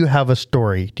 Do you have a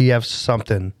story? Do you have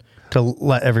something to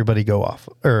let everybody go off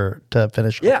or to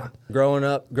finish? Yeah. Growing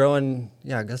up in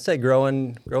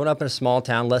a small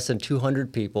town, less than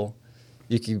 200 people,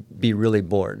 you could be really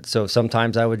bored. So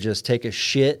sometimes I would just take a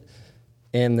shit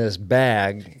in this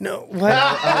bag. No, what?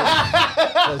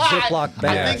 A Ziploc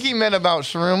bag. I think he meant about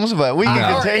shrooms, but we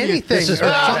can continue. anything. This is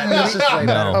way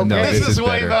better. No, This is way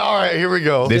better. better. All right, here we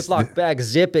go. Ziploc bag,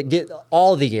 zip it, get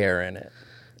all the air in it.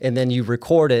 And then you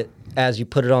record it as you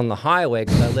put it on the highway,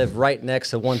 because I live right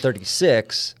next to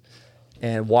 136,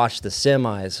 and watch the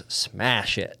semis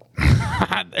smash it.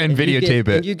 And videotape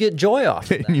it. And you get joy off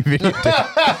of that. You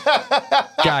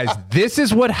videotape. Guys, this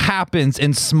is what happens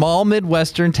in small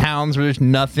Midwestern towns where there's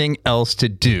nothing else to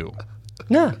do.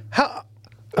 No.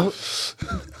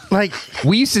 Like,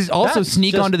 We used to also That's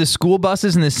sneak just- onto the school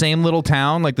buses in the same little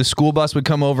town. Like the school bus would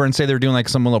come over and say they were doing like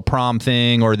some little prom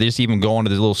thing, or they just even go into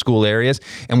the little school areas.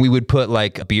 And we would put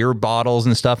like beer bottles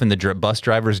and stuff in the bus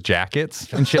drivers'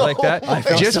 jackets and shit like that.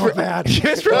 Just for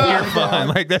pure fun.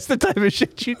 Like that's the type of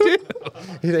shit you do.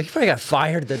 You probably got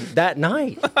fired that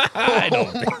night. I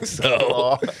don't think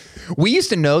so. We used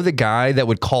to know the guy that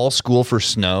would call school for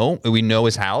snow. We know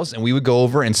his house, and we would go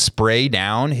over and spray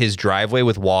down his driveway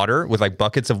with water, with like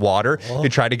buckets of water to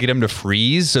try to get him to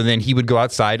freeze. So then he would go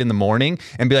outside in the morning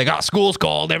and be like, "Oh, school's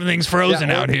cold. Everything's frozen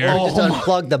out here." Or just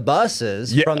unplug the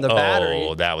buses from the battery.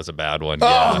 Oh, that was a bad one. Oh,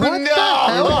 Yeah.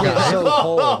 no. It was so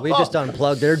cold. We just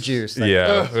unplugged their juice. Like,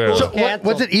 Yeah. so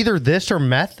was it either this or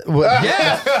meth?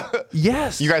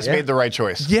 Yes. You guys made the right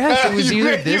choice. Yes, it was You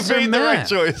either made- this you or made the right meth.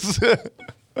 choice.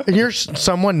 And you're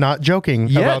someone not joking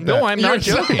Yeah, about no, that. I'm not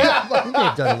joking. They've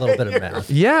done a little bit of math.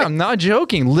 Yeah, I'm not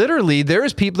joking. Literally,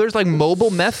 there's like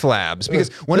mobile meth labs because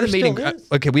one of the main still is.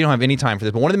 okay, we don't have any time for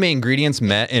this, but one of the main ingredients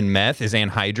in meth is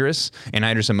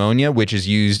anhydrous ammonia, which is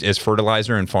used as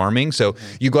fertilizer in farming. So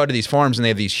you go out to these farms and they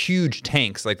have these huge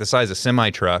tanks like the size of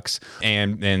semi trucks,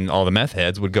 and all the meth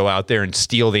heads would go out there and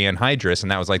steal the anhydrous, and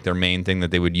that was like their main thing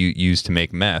that they would use to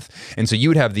make meth. And so you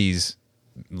would have these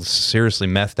seriously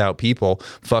methed out people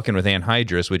fucking with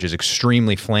anhydrous, which is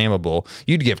extremely flammable.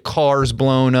 You'd get cars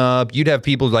blown up. You'd have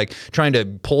people like trying to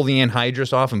pull the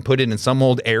anhydrous off and put it in some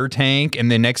old air tank, and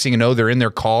then next thing you know, they're in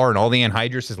their car and all the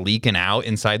anhydrous is leaking out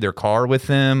inside their car with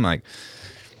them. Like,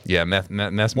 yeah, meth.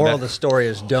 Moral of the story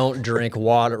is don't drink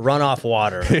water, runoff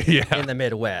water Yeah. in the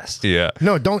Midwest. Yeah.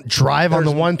 No, don't drive on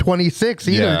the 126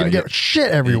 either. Yeah, You're going to get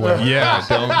shit everywhere. Yeah,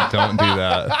 don't do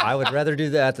that. I would rather do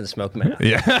that than smoke meth.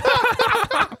 Yeah.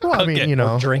 Well, I mean, you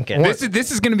know. Drink it.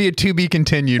 This is going to be a to be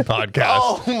continued podcast.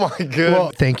 Oh my god.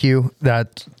 Well, thank you.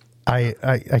 That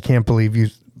I can't believe you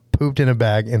pooped in a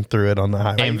bag and threw it on the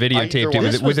highway. And videotaped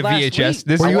This it with a was last VHS. week.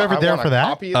 This Were you I ever there want for a that?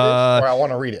 copy of this, or I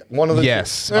want to read it. One of the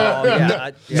Yes. two. Oh,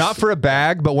 yeah. Not for a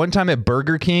bag, but one time at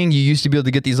Burger King, you used to be able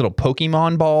to get these little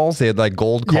Pokemon balls. They had like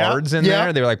gold Yeah, cards in yeah.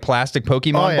 there. They were like plastic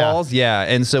Pokemon Oh, yeah. balls. Yeah.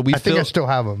 And so we I think I filled- still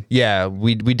have them. Yeah,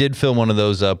 we did fill one of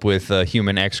those up with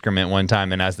human excrement one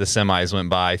time, and as the semis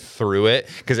went by, threw it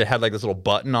because it had like this little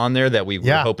button on there that we were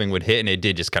Yeah. hoping would hit, and it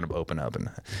did just kind of open up. And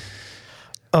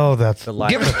Oh, that's The live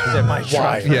Give us-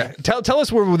 Yeah. Tell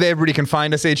us where everybody can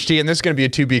find us, HT, and this is going to be a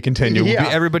to be continued. Yeah.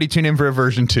 Everybody tune in for a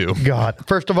version 2. God.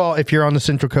 First of all, if you're on the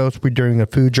Central Coast, we're doing a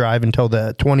food drive until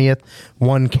the 20th.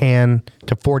 1 can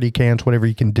to 40 cans, whatever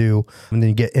you can do. And then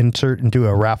you get insert and do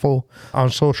a raffle on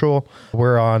social.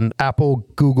 We're on Apple,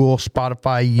 Google,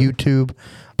 Spotify, YouTube,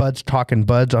 Buds Talking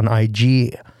Buds on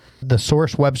IG. The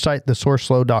Source website,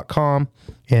 thesourceslow.com,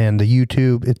 and the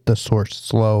YouTube, it's The Source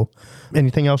Slow.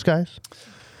 Anything else, guys?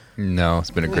 No,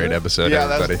 it's been a great episode, Yeah,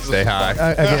 everybody. that's Stay high.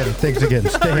 Again, thanks again.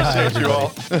 Stay high. Appreciate you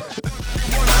all.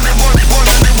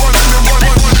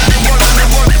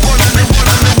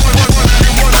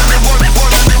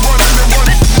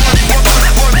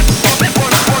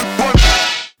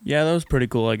 Yeah, that was pretty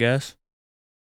cool, I guess.